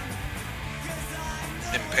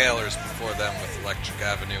 Impalers before them with Electric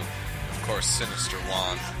Avenue. Of course, Sinister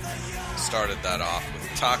Wand started that off with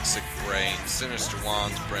Toxic Brain. Sinister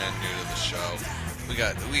Wand's brand new to the show. We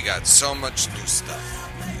got so much new stuff.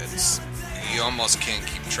 You almost can't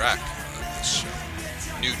keep track of this show.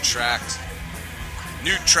 New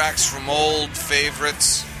tracks from old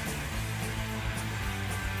favorites,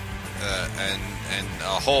 and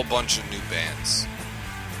a whole bunch of new bands.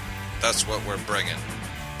 That's what we're bringing.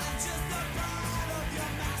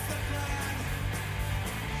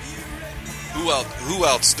 Who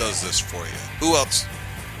else does this for you? Who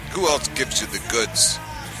else gives you the goods?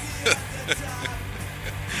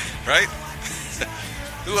 Right?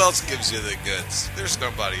 Who else gives you the goods? There's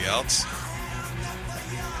nobody else.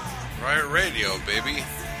 Riot Radio, baby.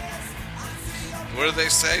 What do they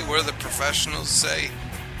say? What do the professionals say?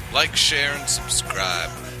 Like, share, and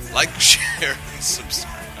subscribe. Like, share, and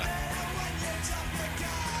subscribe.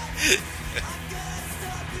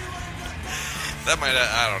 That might,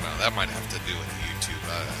 I don't know. That might have to do with YouTube.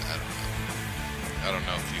 I don't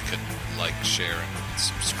know if you could like, share, and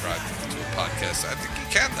subscribe to a podcast. I think you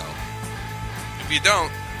can, though. If you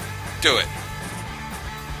don't, do it.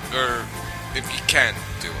 Or if you can,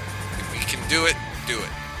 do it. If you can do it, do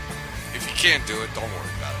it. If you can't do it, don't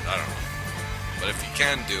worry about it. I don't know. But if you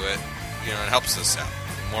can do it, it helps us out.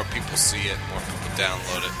 More people see it, more people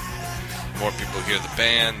download it, more people hear the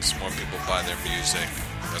bands, more people buy their music.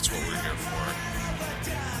 That's what we're here for.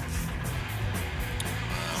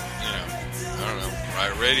 I don't know.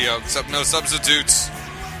 Riot Radio, except no substitutes.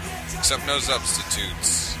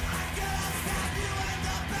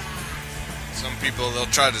 Some people, they'll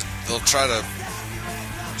try to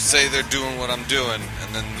say they're doing what I'm doing,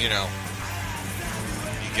 and then, you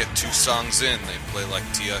get 2 songs in, they play like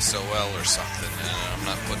TSOL or something. And I'm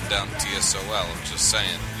not putting down TSOL, I'm just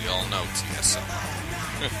saying, we all know TSOL.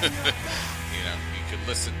 You could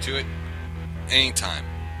listen to it anytime.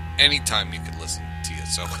 Anytime you could listen to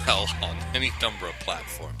TSOL on any number of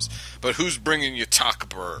platforms. But who's bringing you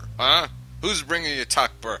Takbur, huh? Who's bringing you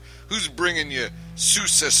Takbur? Who's bringing you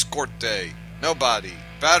Sus Escorte? Nobody.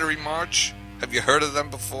 Battery March? Have you heard of them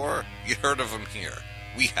before? You heard of them here.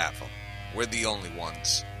 We have them. We're the only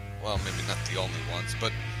ones. Well, maybe not the only ones,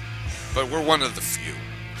 but we're one of the few.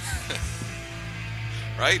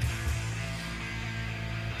 Right?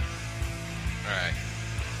 Alright.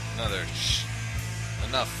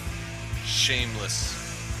 Enough shameless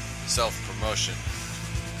self-promotion.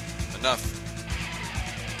 Enough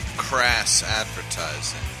crass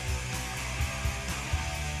advertising.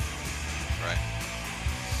 Right.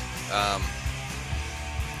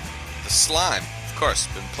 The Slime, of course,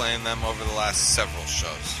 been playing them over the last several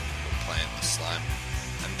shows. Been playing the Slime,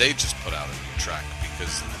 and they just put out a new track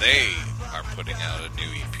because they are putting out a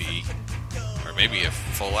new EP, or maybe a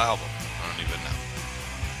full album. I don't even know.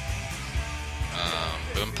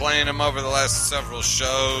 Been playing them over the last several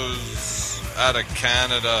shows out of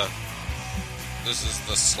Canada. This is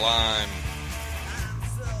the Slime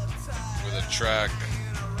with a track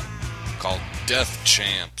called Death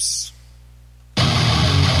Champs.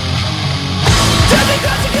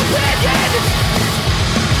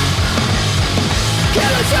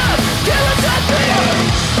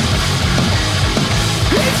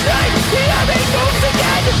 Each night, the army moves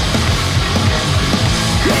again.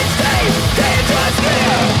 Each day, they draw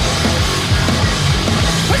clear.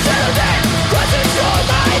 A shadow that crosses your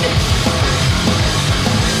mind.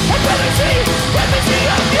 A weaponry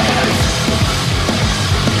of years.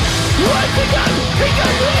 Once begun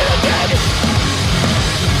real again.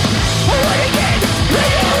 Away again,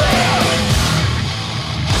 real.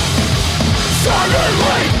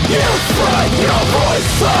 Suddenly, you find your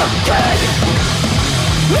voice again.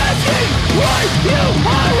 Asking why you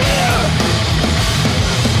are here.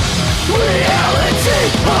 Reality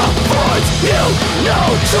affords you no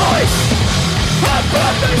choice. A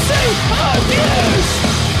prophecy of years.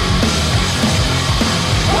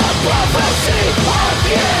 A prophecy of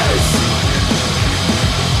years.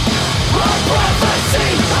 A prophecy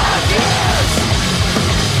of years.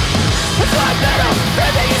 It's like metal,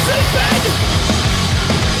 everything is sleeping.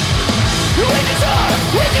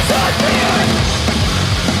 Witches are fear.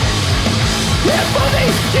 If only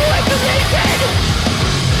you had believed it.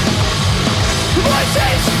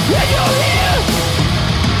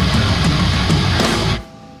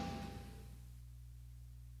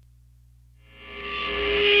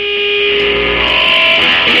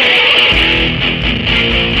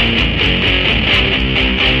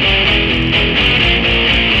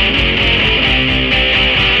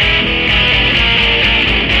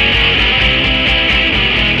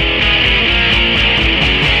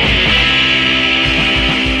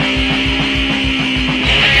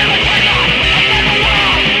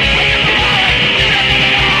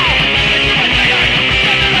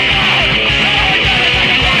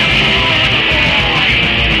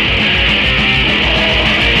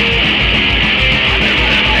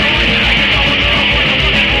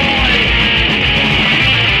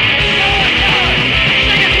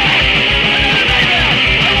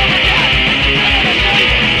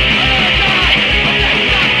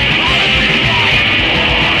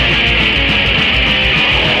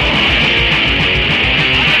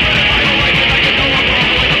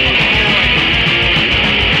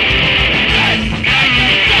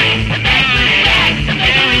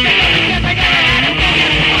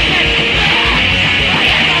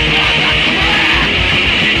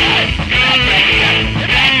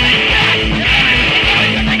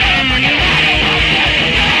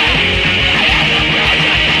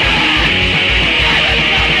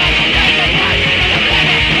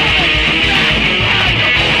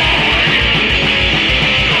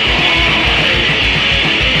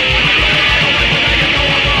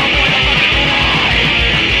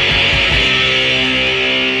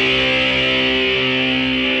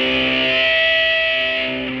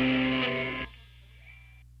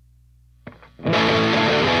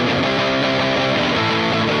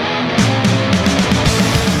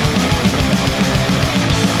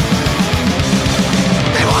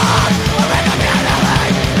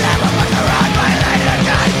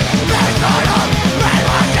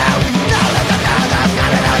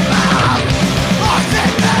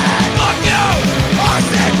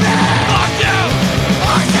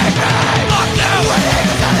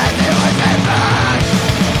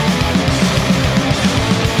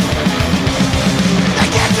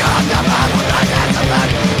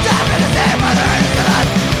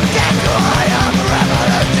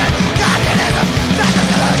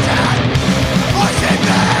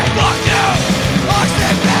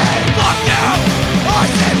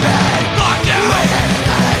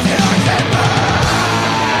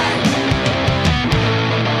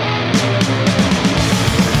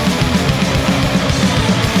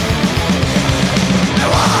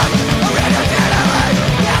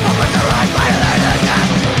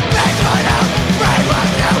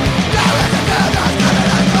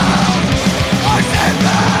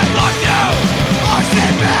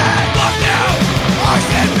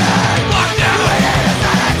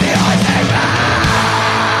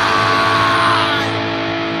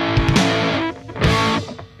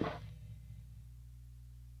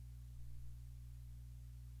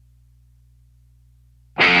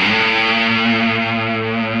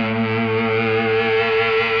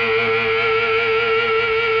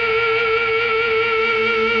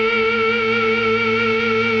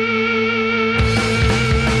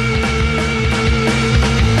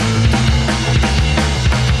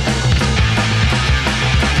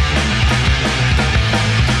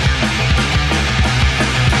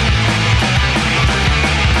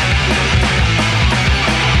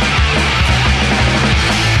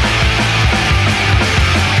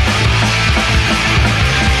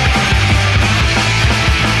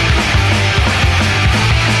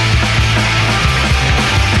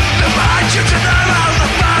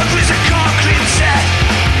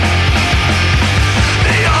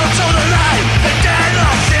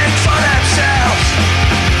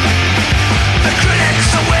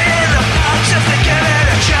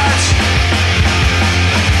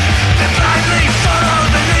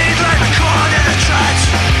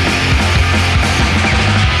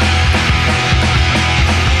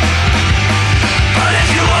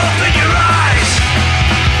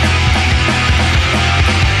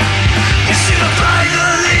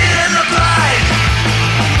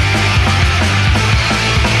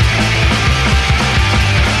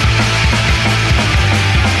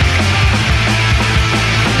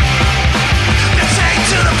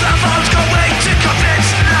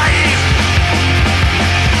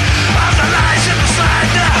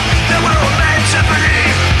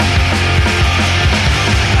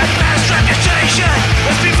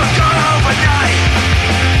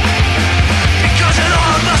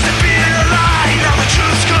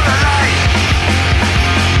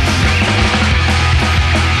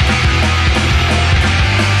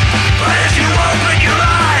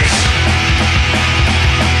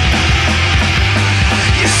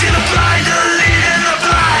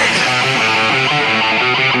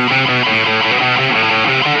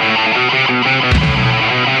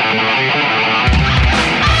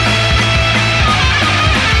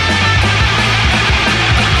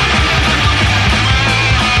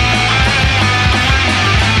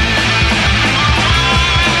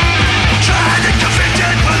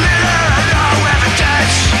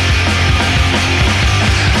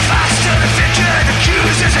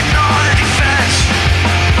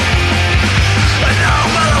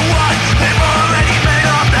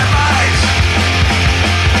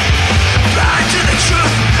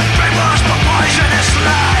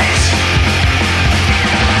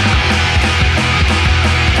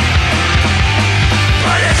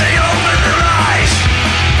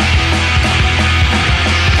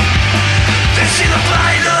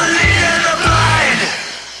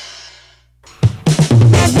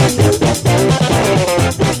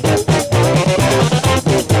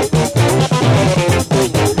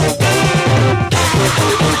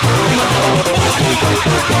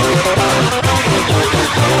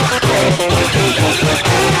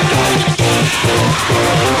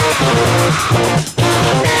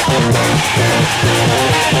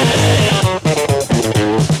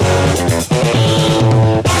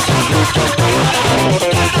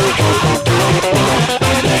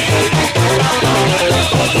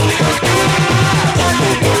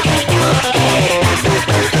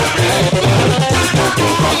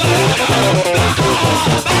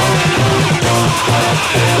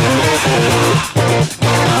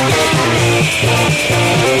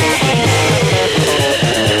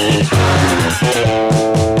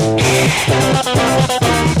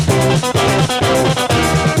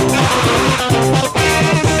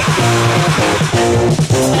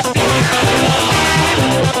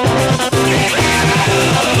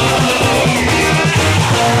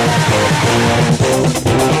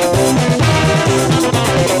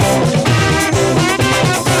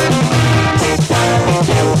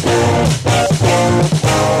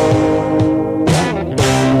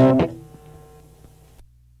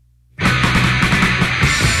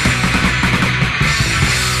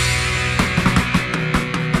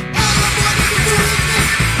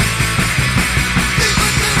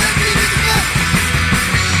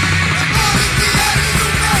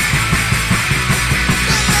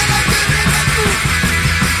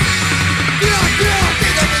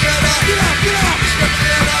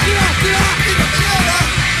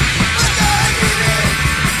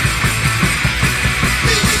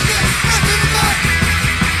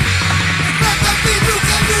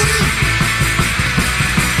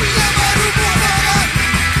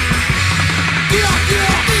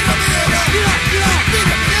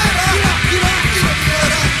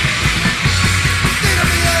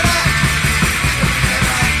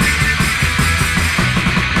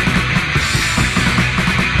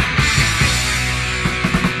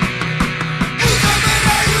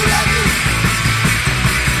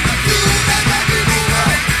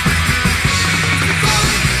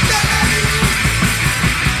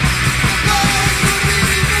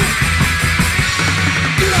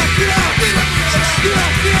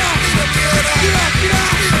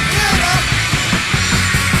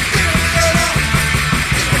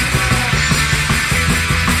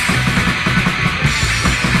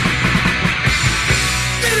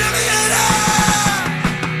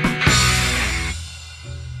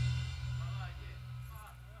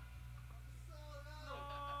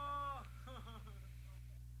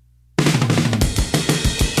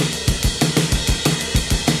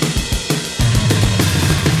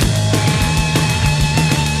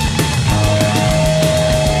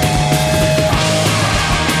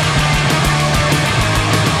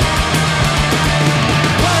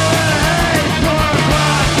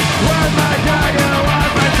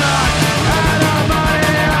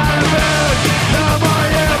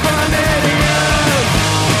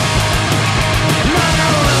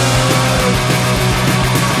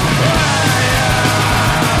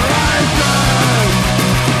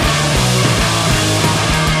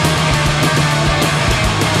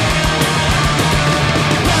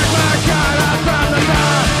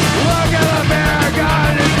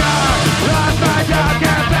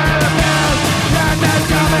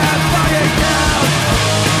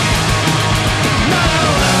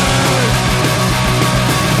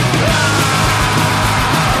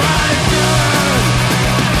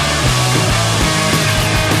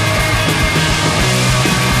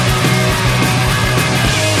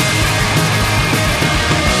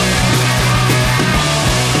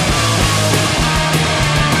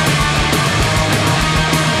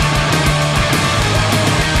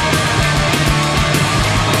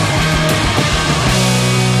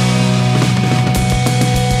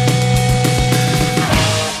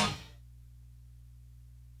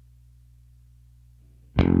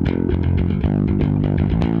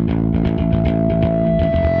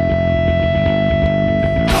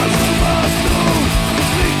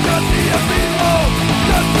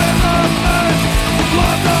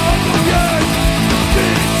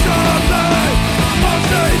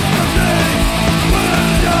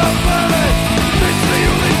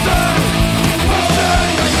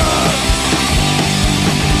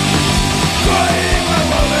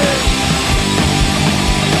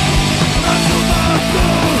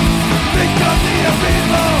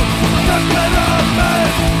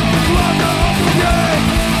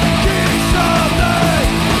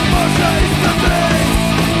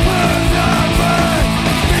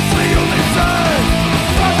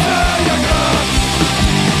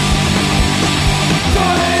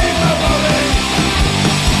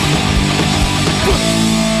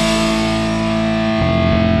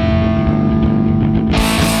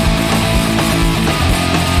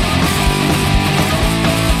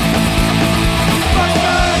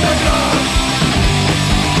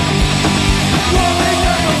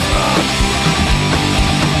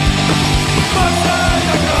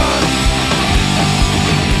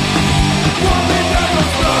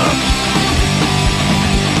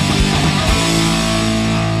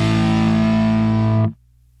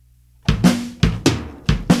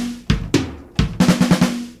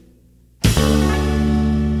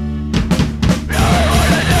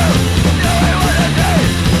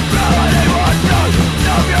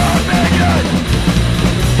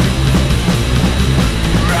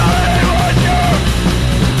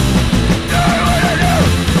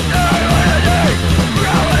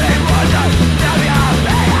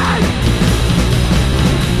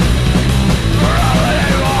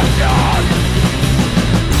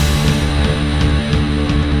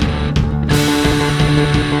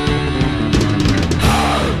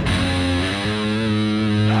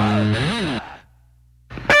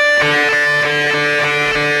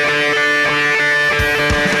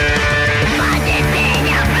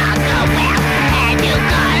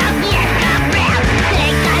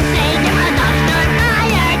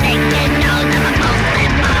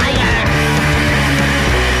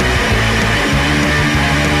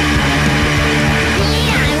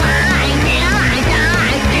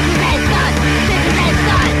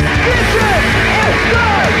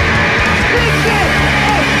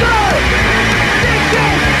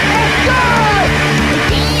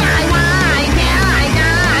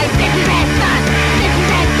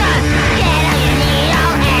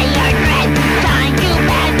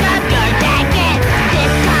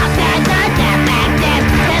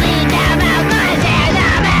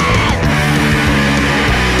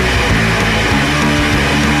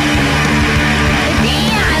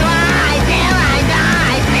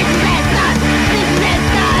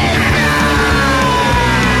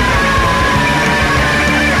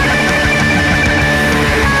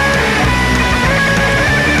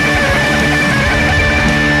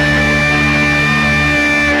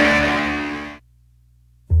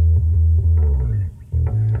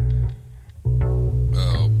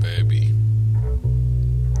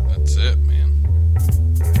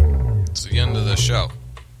 show.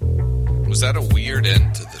 Was that a weird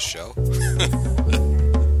end to the show?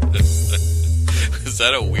 Was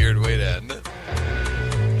that a weird way to end it?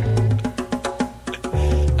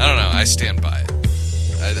 I don't know. I stand by it.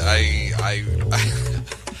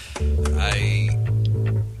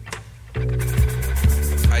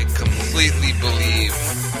 I completely believe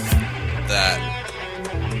that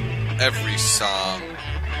every song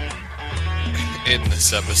in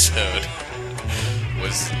this episode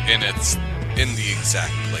was in the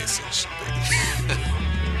exact place it should be.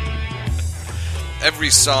 Every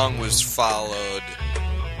song was followed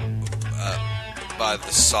by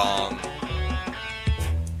the song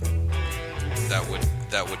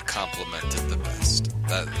that would complement it the best.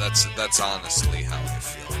 That's honestly how I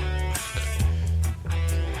feel.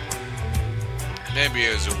 Maybe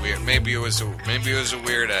it was a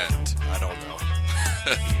weird end. I don't know.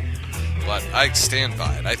 But I stand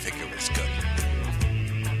by it. I think it was good.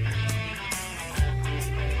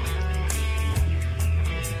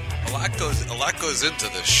 A lot goes into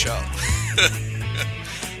this show.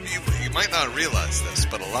 You might not realize this,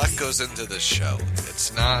 but a lot goes into this show.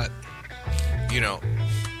 It's not, I'm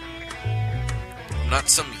not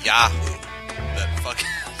some Yahoo that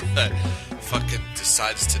fucking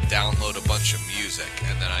decides to download a bunch of music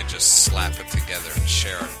and then I just slap it together and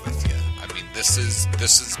share it with you. I mean, this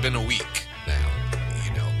has been a week now.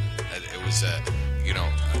 It was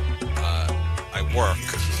I work.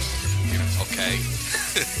 Okay.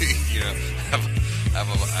 I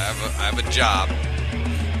have a job,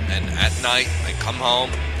 and at night I come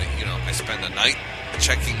home. I spend a night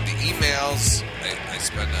checking the emails. I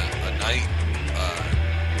spend a night,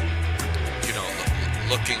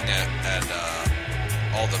 looking at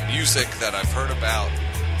all the music that I've heard about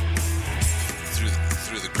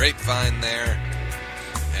through the grapevine there,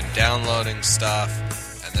 and downloading stuff.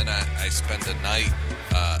 And then I spend a night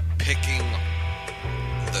picking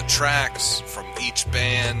the tracks from each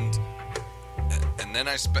band, and then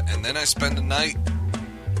I spend a night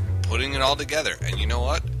putting it all together. And you know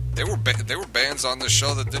what? There were bands on this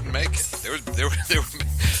show that didn't make it.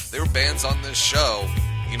 There were bands on this show.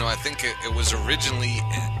 I think it was originally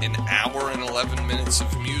an hour and 11 minutes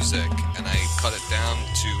of music, and I cut it down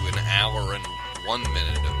to an hour and 1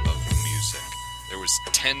 minute of music. There was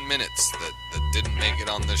 10 minutes that didn't make it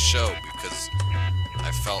on this show because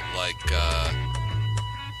I felt like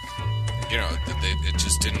it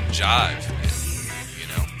just didn't jive. And,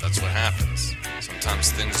 that's what happens.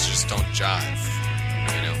 Sometimes things just don't jive.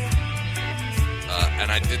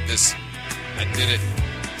 And I did it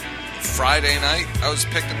Friday night. I was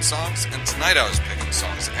picking songs, and tonight I was picking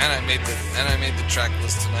songs, and I made the track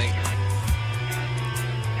list tonight.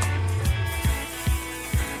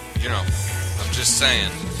 I'm just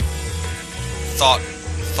saying. Thought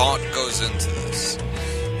goes into this.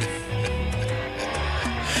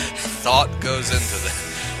 Thought goes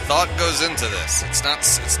into this. It's not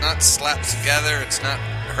slapped together. It's not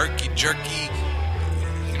herky jerky.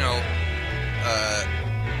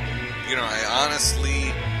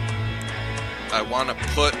 I want to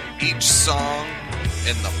put each song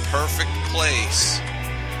in the perfect place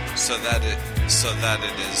so that it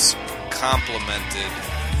is complemented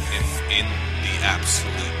in the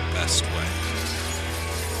absolute best way.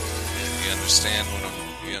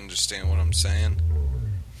 You understand what I'm saying?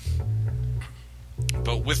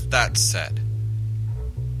 But with that said,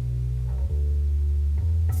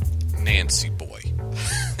 Nancy Boy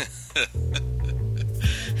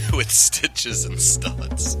with Stitches and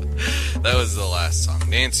Studs. That was the last song.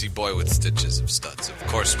 Nancy Boy with Stitches of Studs. Of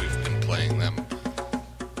course, we've been playing them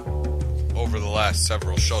over the last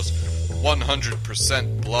several shows.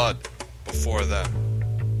 100% Blood before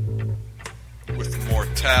them. With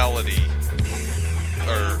Morality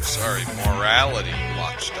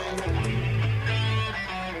Watchdog.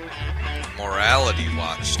 Morality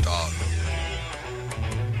Watchdog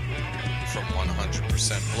from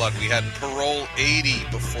 100% Blood. We had Parole 80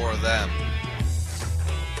 before them,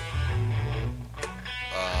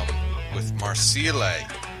 with Marcile.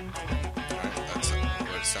 That's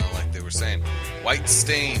what it sounded like they were saying. White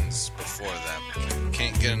Stains before them.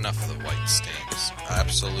 Can't get enough of the White Stains.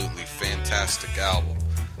 Absolutely fantastic album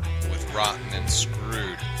with Rotten and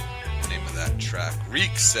Screwed, the name of that track.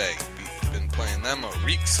 Reeksay, been playing them.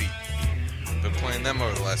 Reeksy, been playing them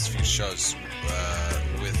over the last few shows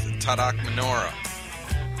with Tadak Manera.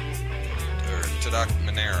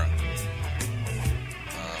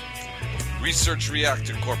 Research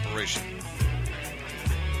Reactor Corporation.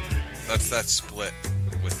 That's that split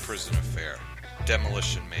with Prison Affair.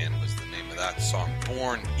 Demolition Man was the name of that song.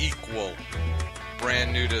 Born Equal,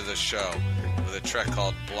 brand new to the show, with a track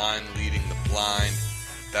called Blind Leading the Blind.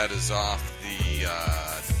 That is off the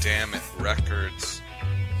Damn It Records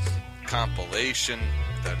compilation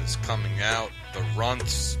that is coming out. The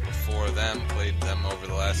Runts before them played them over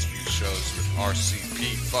the last few shows with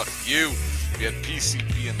RCP. Fuck you. We had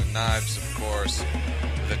PCP and the Knives, of course,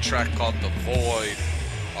 with a track called The Void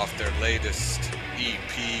off their latest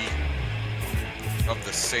EP of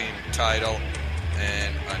the same title,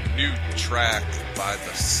 and a new track by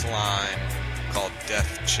The Slime called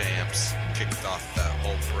Death Champs kicked off that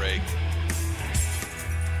whole break.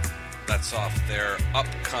 That's off their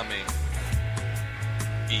upcoming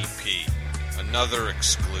EP. Another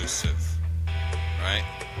exclusive, right?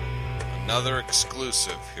 Another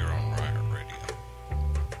exclusive here on Riot Radio.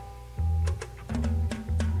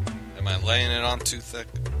 Am I laying it on too thick?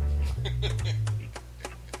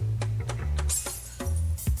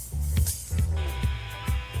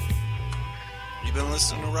 You've been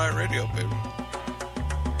listening to Riot Radio, baby.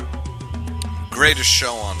 Greatest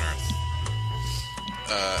show on earth.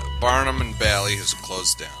 Barnum and Bailey has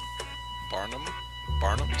closed down. Barnum's?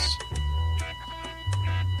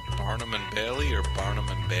 Barnum and Bailey or Barnum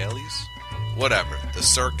and Bailey's? Whatever. The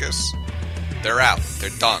circus, they're out.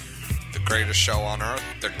 They're done. The greatest show on earth,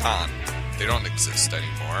 they're gone. They don't exist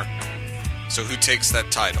anymore. So who takes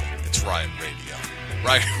that title? It's Riot Radio.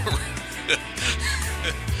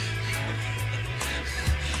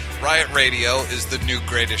 Riot Radio is the new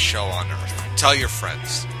greatest show on earth. Tell your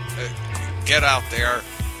friends. Get out there.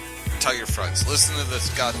 Tell your friends. Listen to this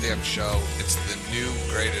goddamn show. It's the new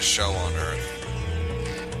greatest show on earth.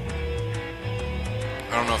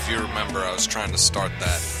 I don't know if you remember, I was trying to start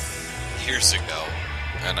that years ago,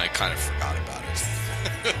 and I kind of forgot about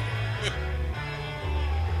it.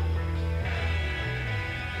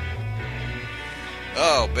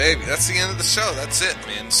 Oh, baby, that's the end of the show. That's it,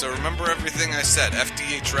 man. So remember everything I said.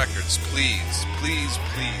 FDH Records, please, please,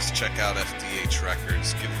 please check out FDH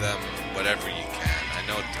Records. Give them whatever you can.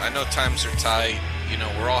 I know times are tight. You know,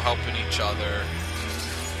 we're all helping each other.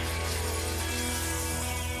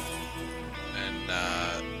 And,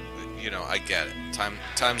 you know, I get it.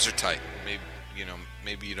 Times are tight.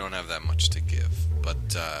 Maybe you don't have that much to give. But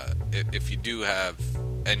if you do have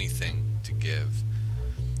anything to give,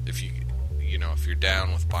 if you're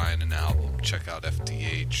down with buying an album, check out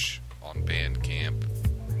FDH on Bandcamp.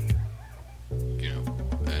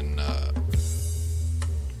 And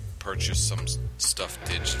purchase some stuff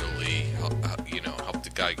digitally. Help the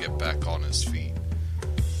guy get back on his feet.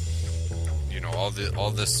 All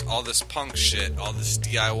this punk shit, all this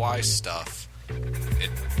DIY stuff.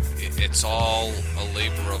 It's all a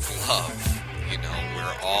labor of love.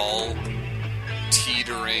 We're all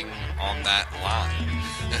teetering on that line.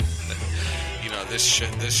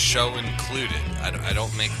 This show included. I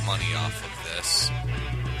don't make money off of this.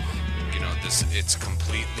 It's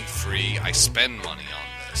completely free. I spend money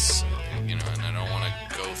on this. And I don't want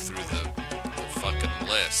to go through the fucking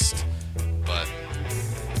list. But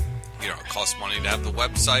it costs money to have the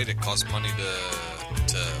website. It costs money to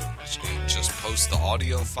just post the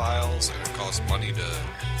audio files, and it costs money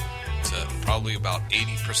to probably about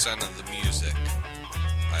 80% of the music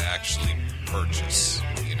I actually purchase.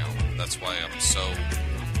 That's why I'm so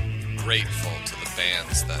grateful to the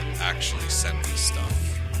bands that actually send me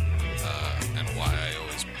stuff, and why I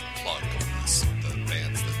always plug the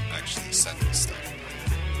bands that actually send me stuff.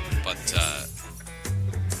 But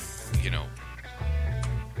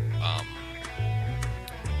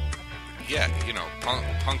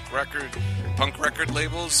punk record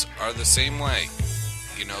labels are the same way.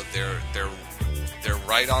 They're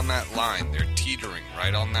right on that line. They're teetering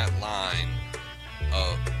right on that line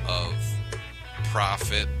of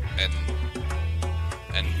profit and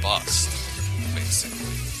bust,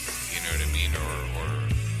 basically. You know what I mean? Or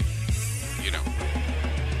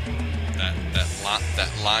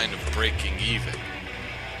that line of breaking even.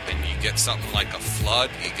 And you get something like a flood,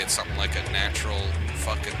 you get something like a natural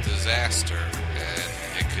fucking disaster,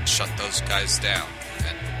 and it could shut those guys down.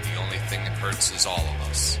 And the only thing that hurts is all of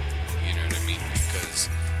us. You know what I mean? Because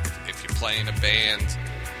if you play in a band,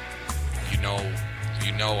 you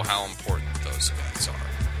know how important those guys are.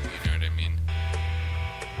 You know what I mean?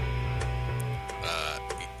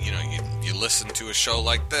 You listen to a show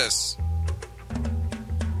like this,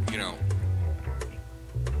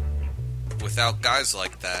 without guys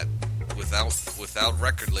like that, without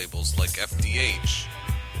record labels like FDH,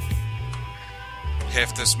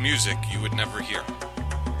 half this music you would never hear.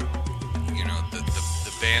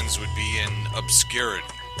 The bands would be in obscurity.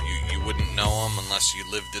 You wouldn't know them unless you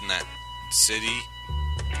lived in that city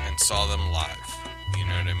and saw them live. You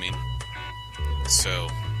know what I mean? So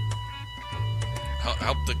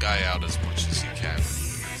help the guy out as much as you can,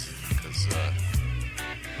 because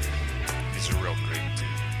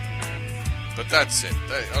But that's it.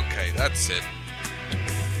 Okay, that's it.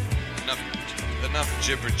 Enough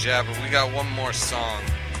jibber jabber. We got one more song.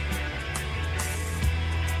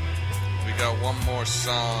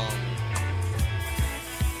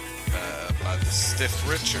 By the Stiff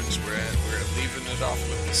Richards. We're leaving it off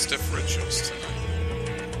with the Stiff Richards tonight.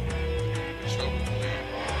 So,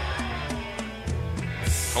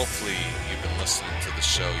 hopefully you've been listening to the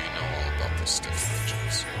show. You know all about the Stiff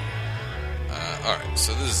Richards. Alright,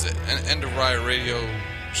 so this is it. End of Riot Radio,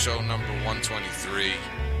 show number 123.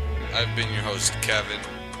 I've been your host, Kevin.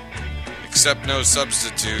 Accept no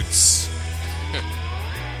substitutes.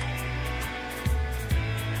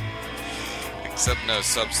 Accept no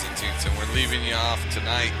substitutes. And we're leaving you off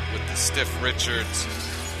tonight with the Stiff Richards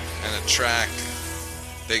and a track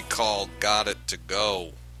they call Got It To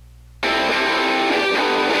Go.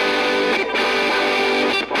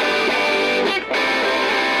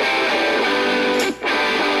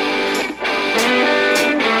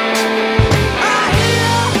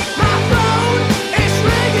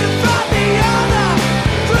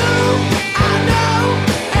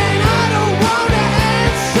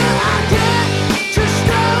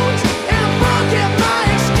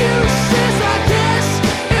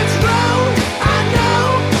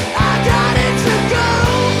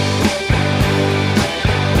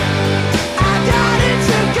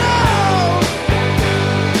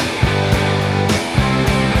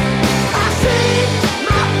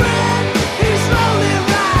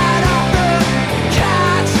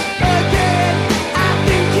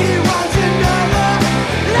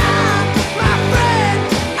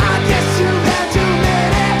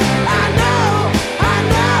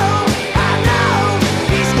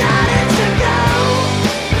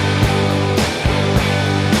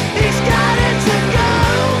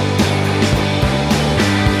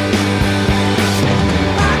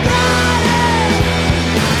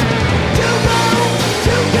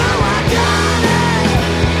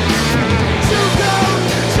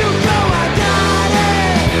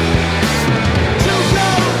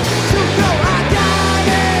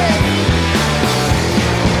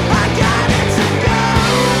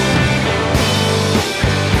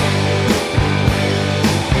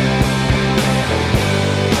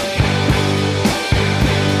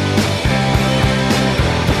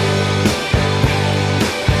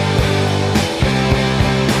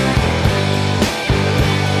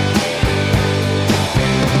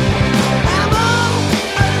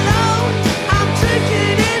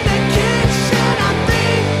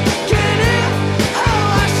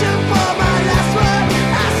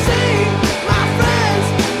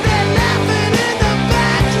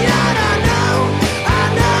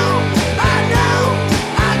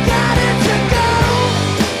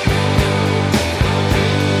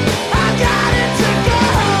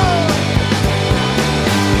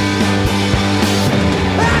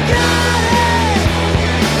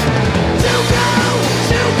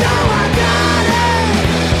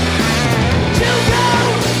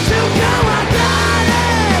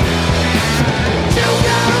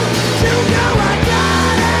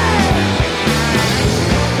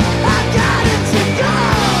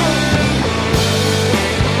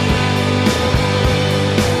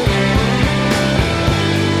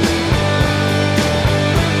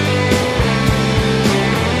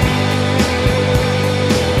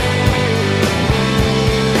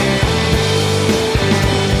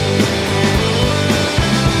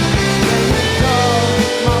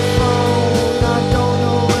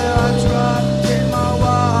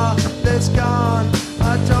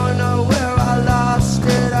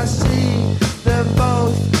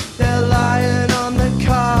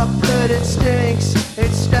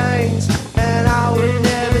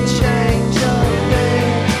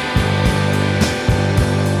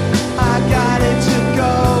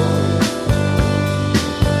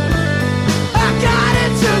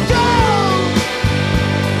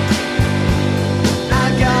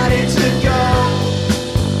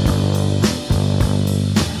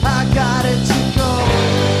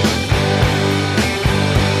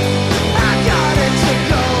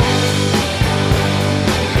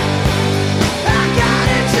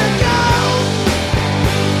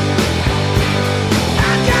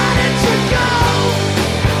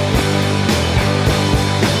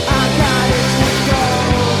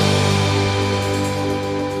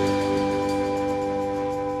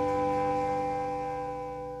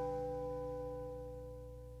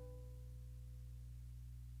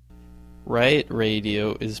 Riot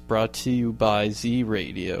Radio is brought to you by Z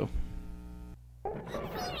Radio.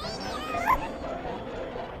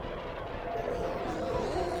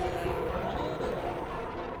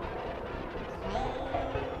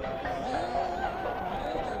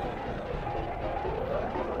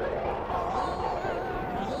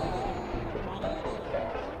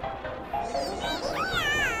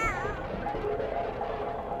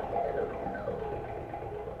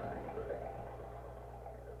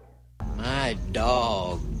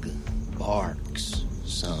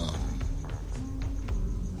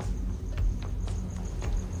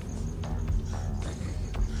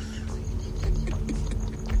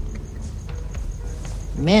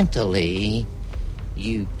 Mentally,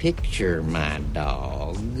 you picture my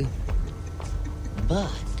dog,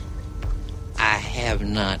 but I have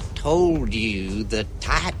not told you the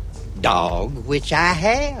type dog which I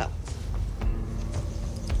have.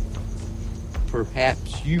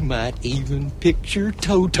 Perhaps you might even picture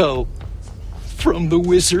Toto from The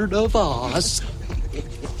Wizard of Oz.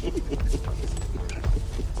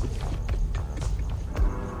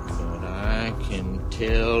 But I can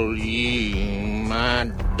tell you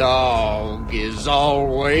my dog is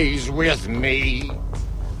always with me.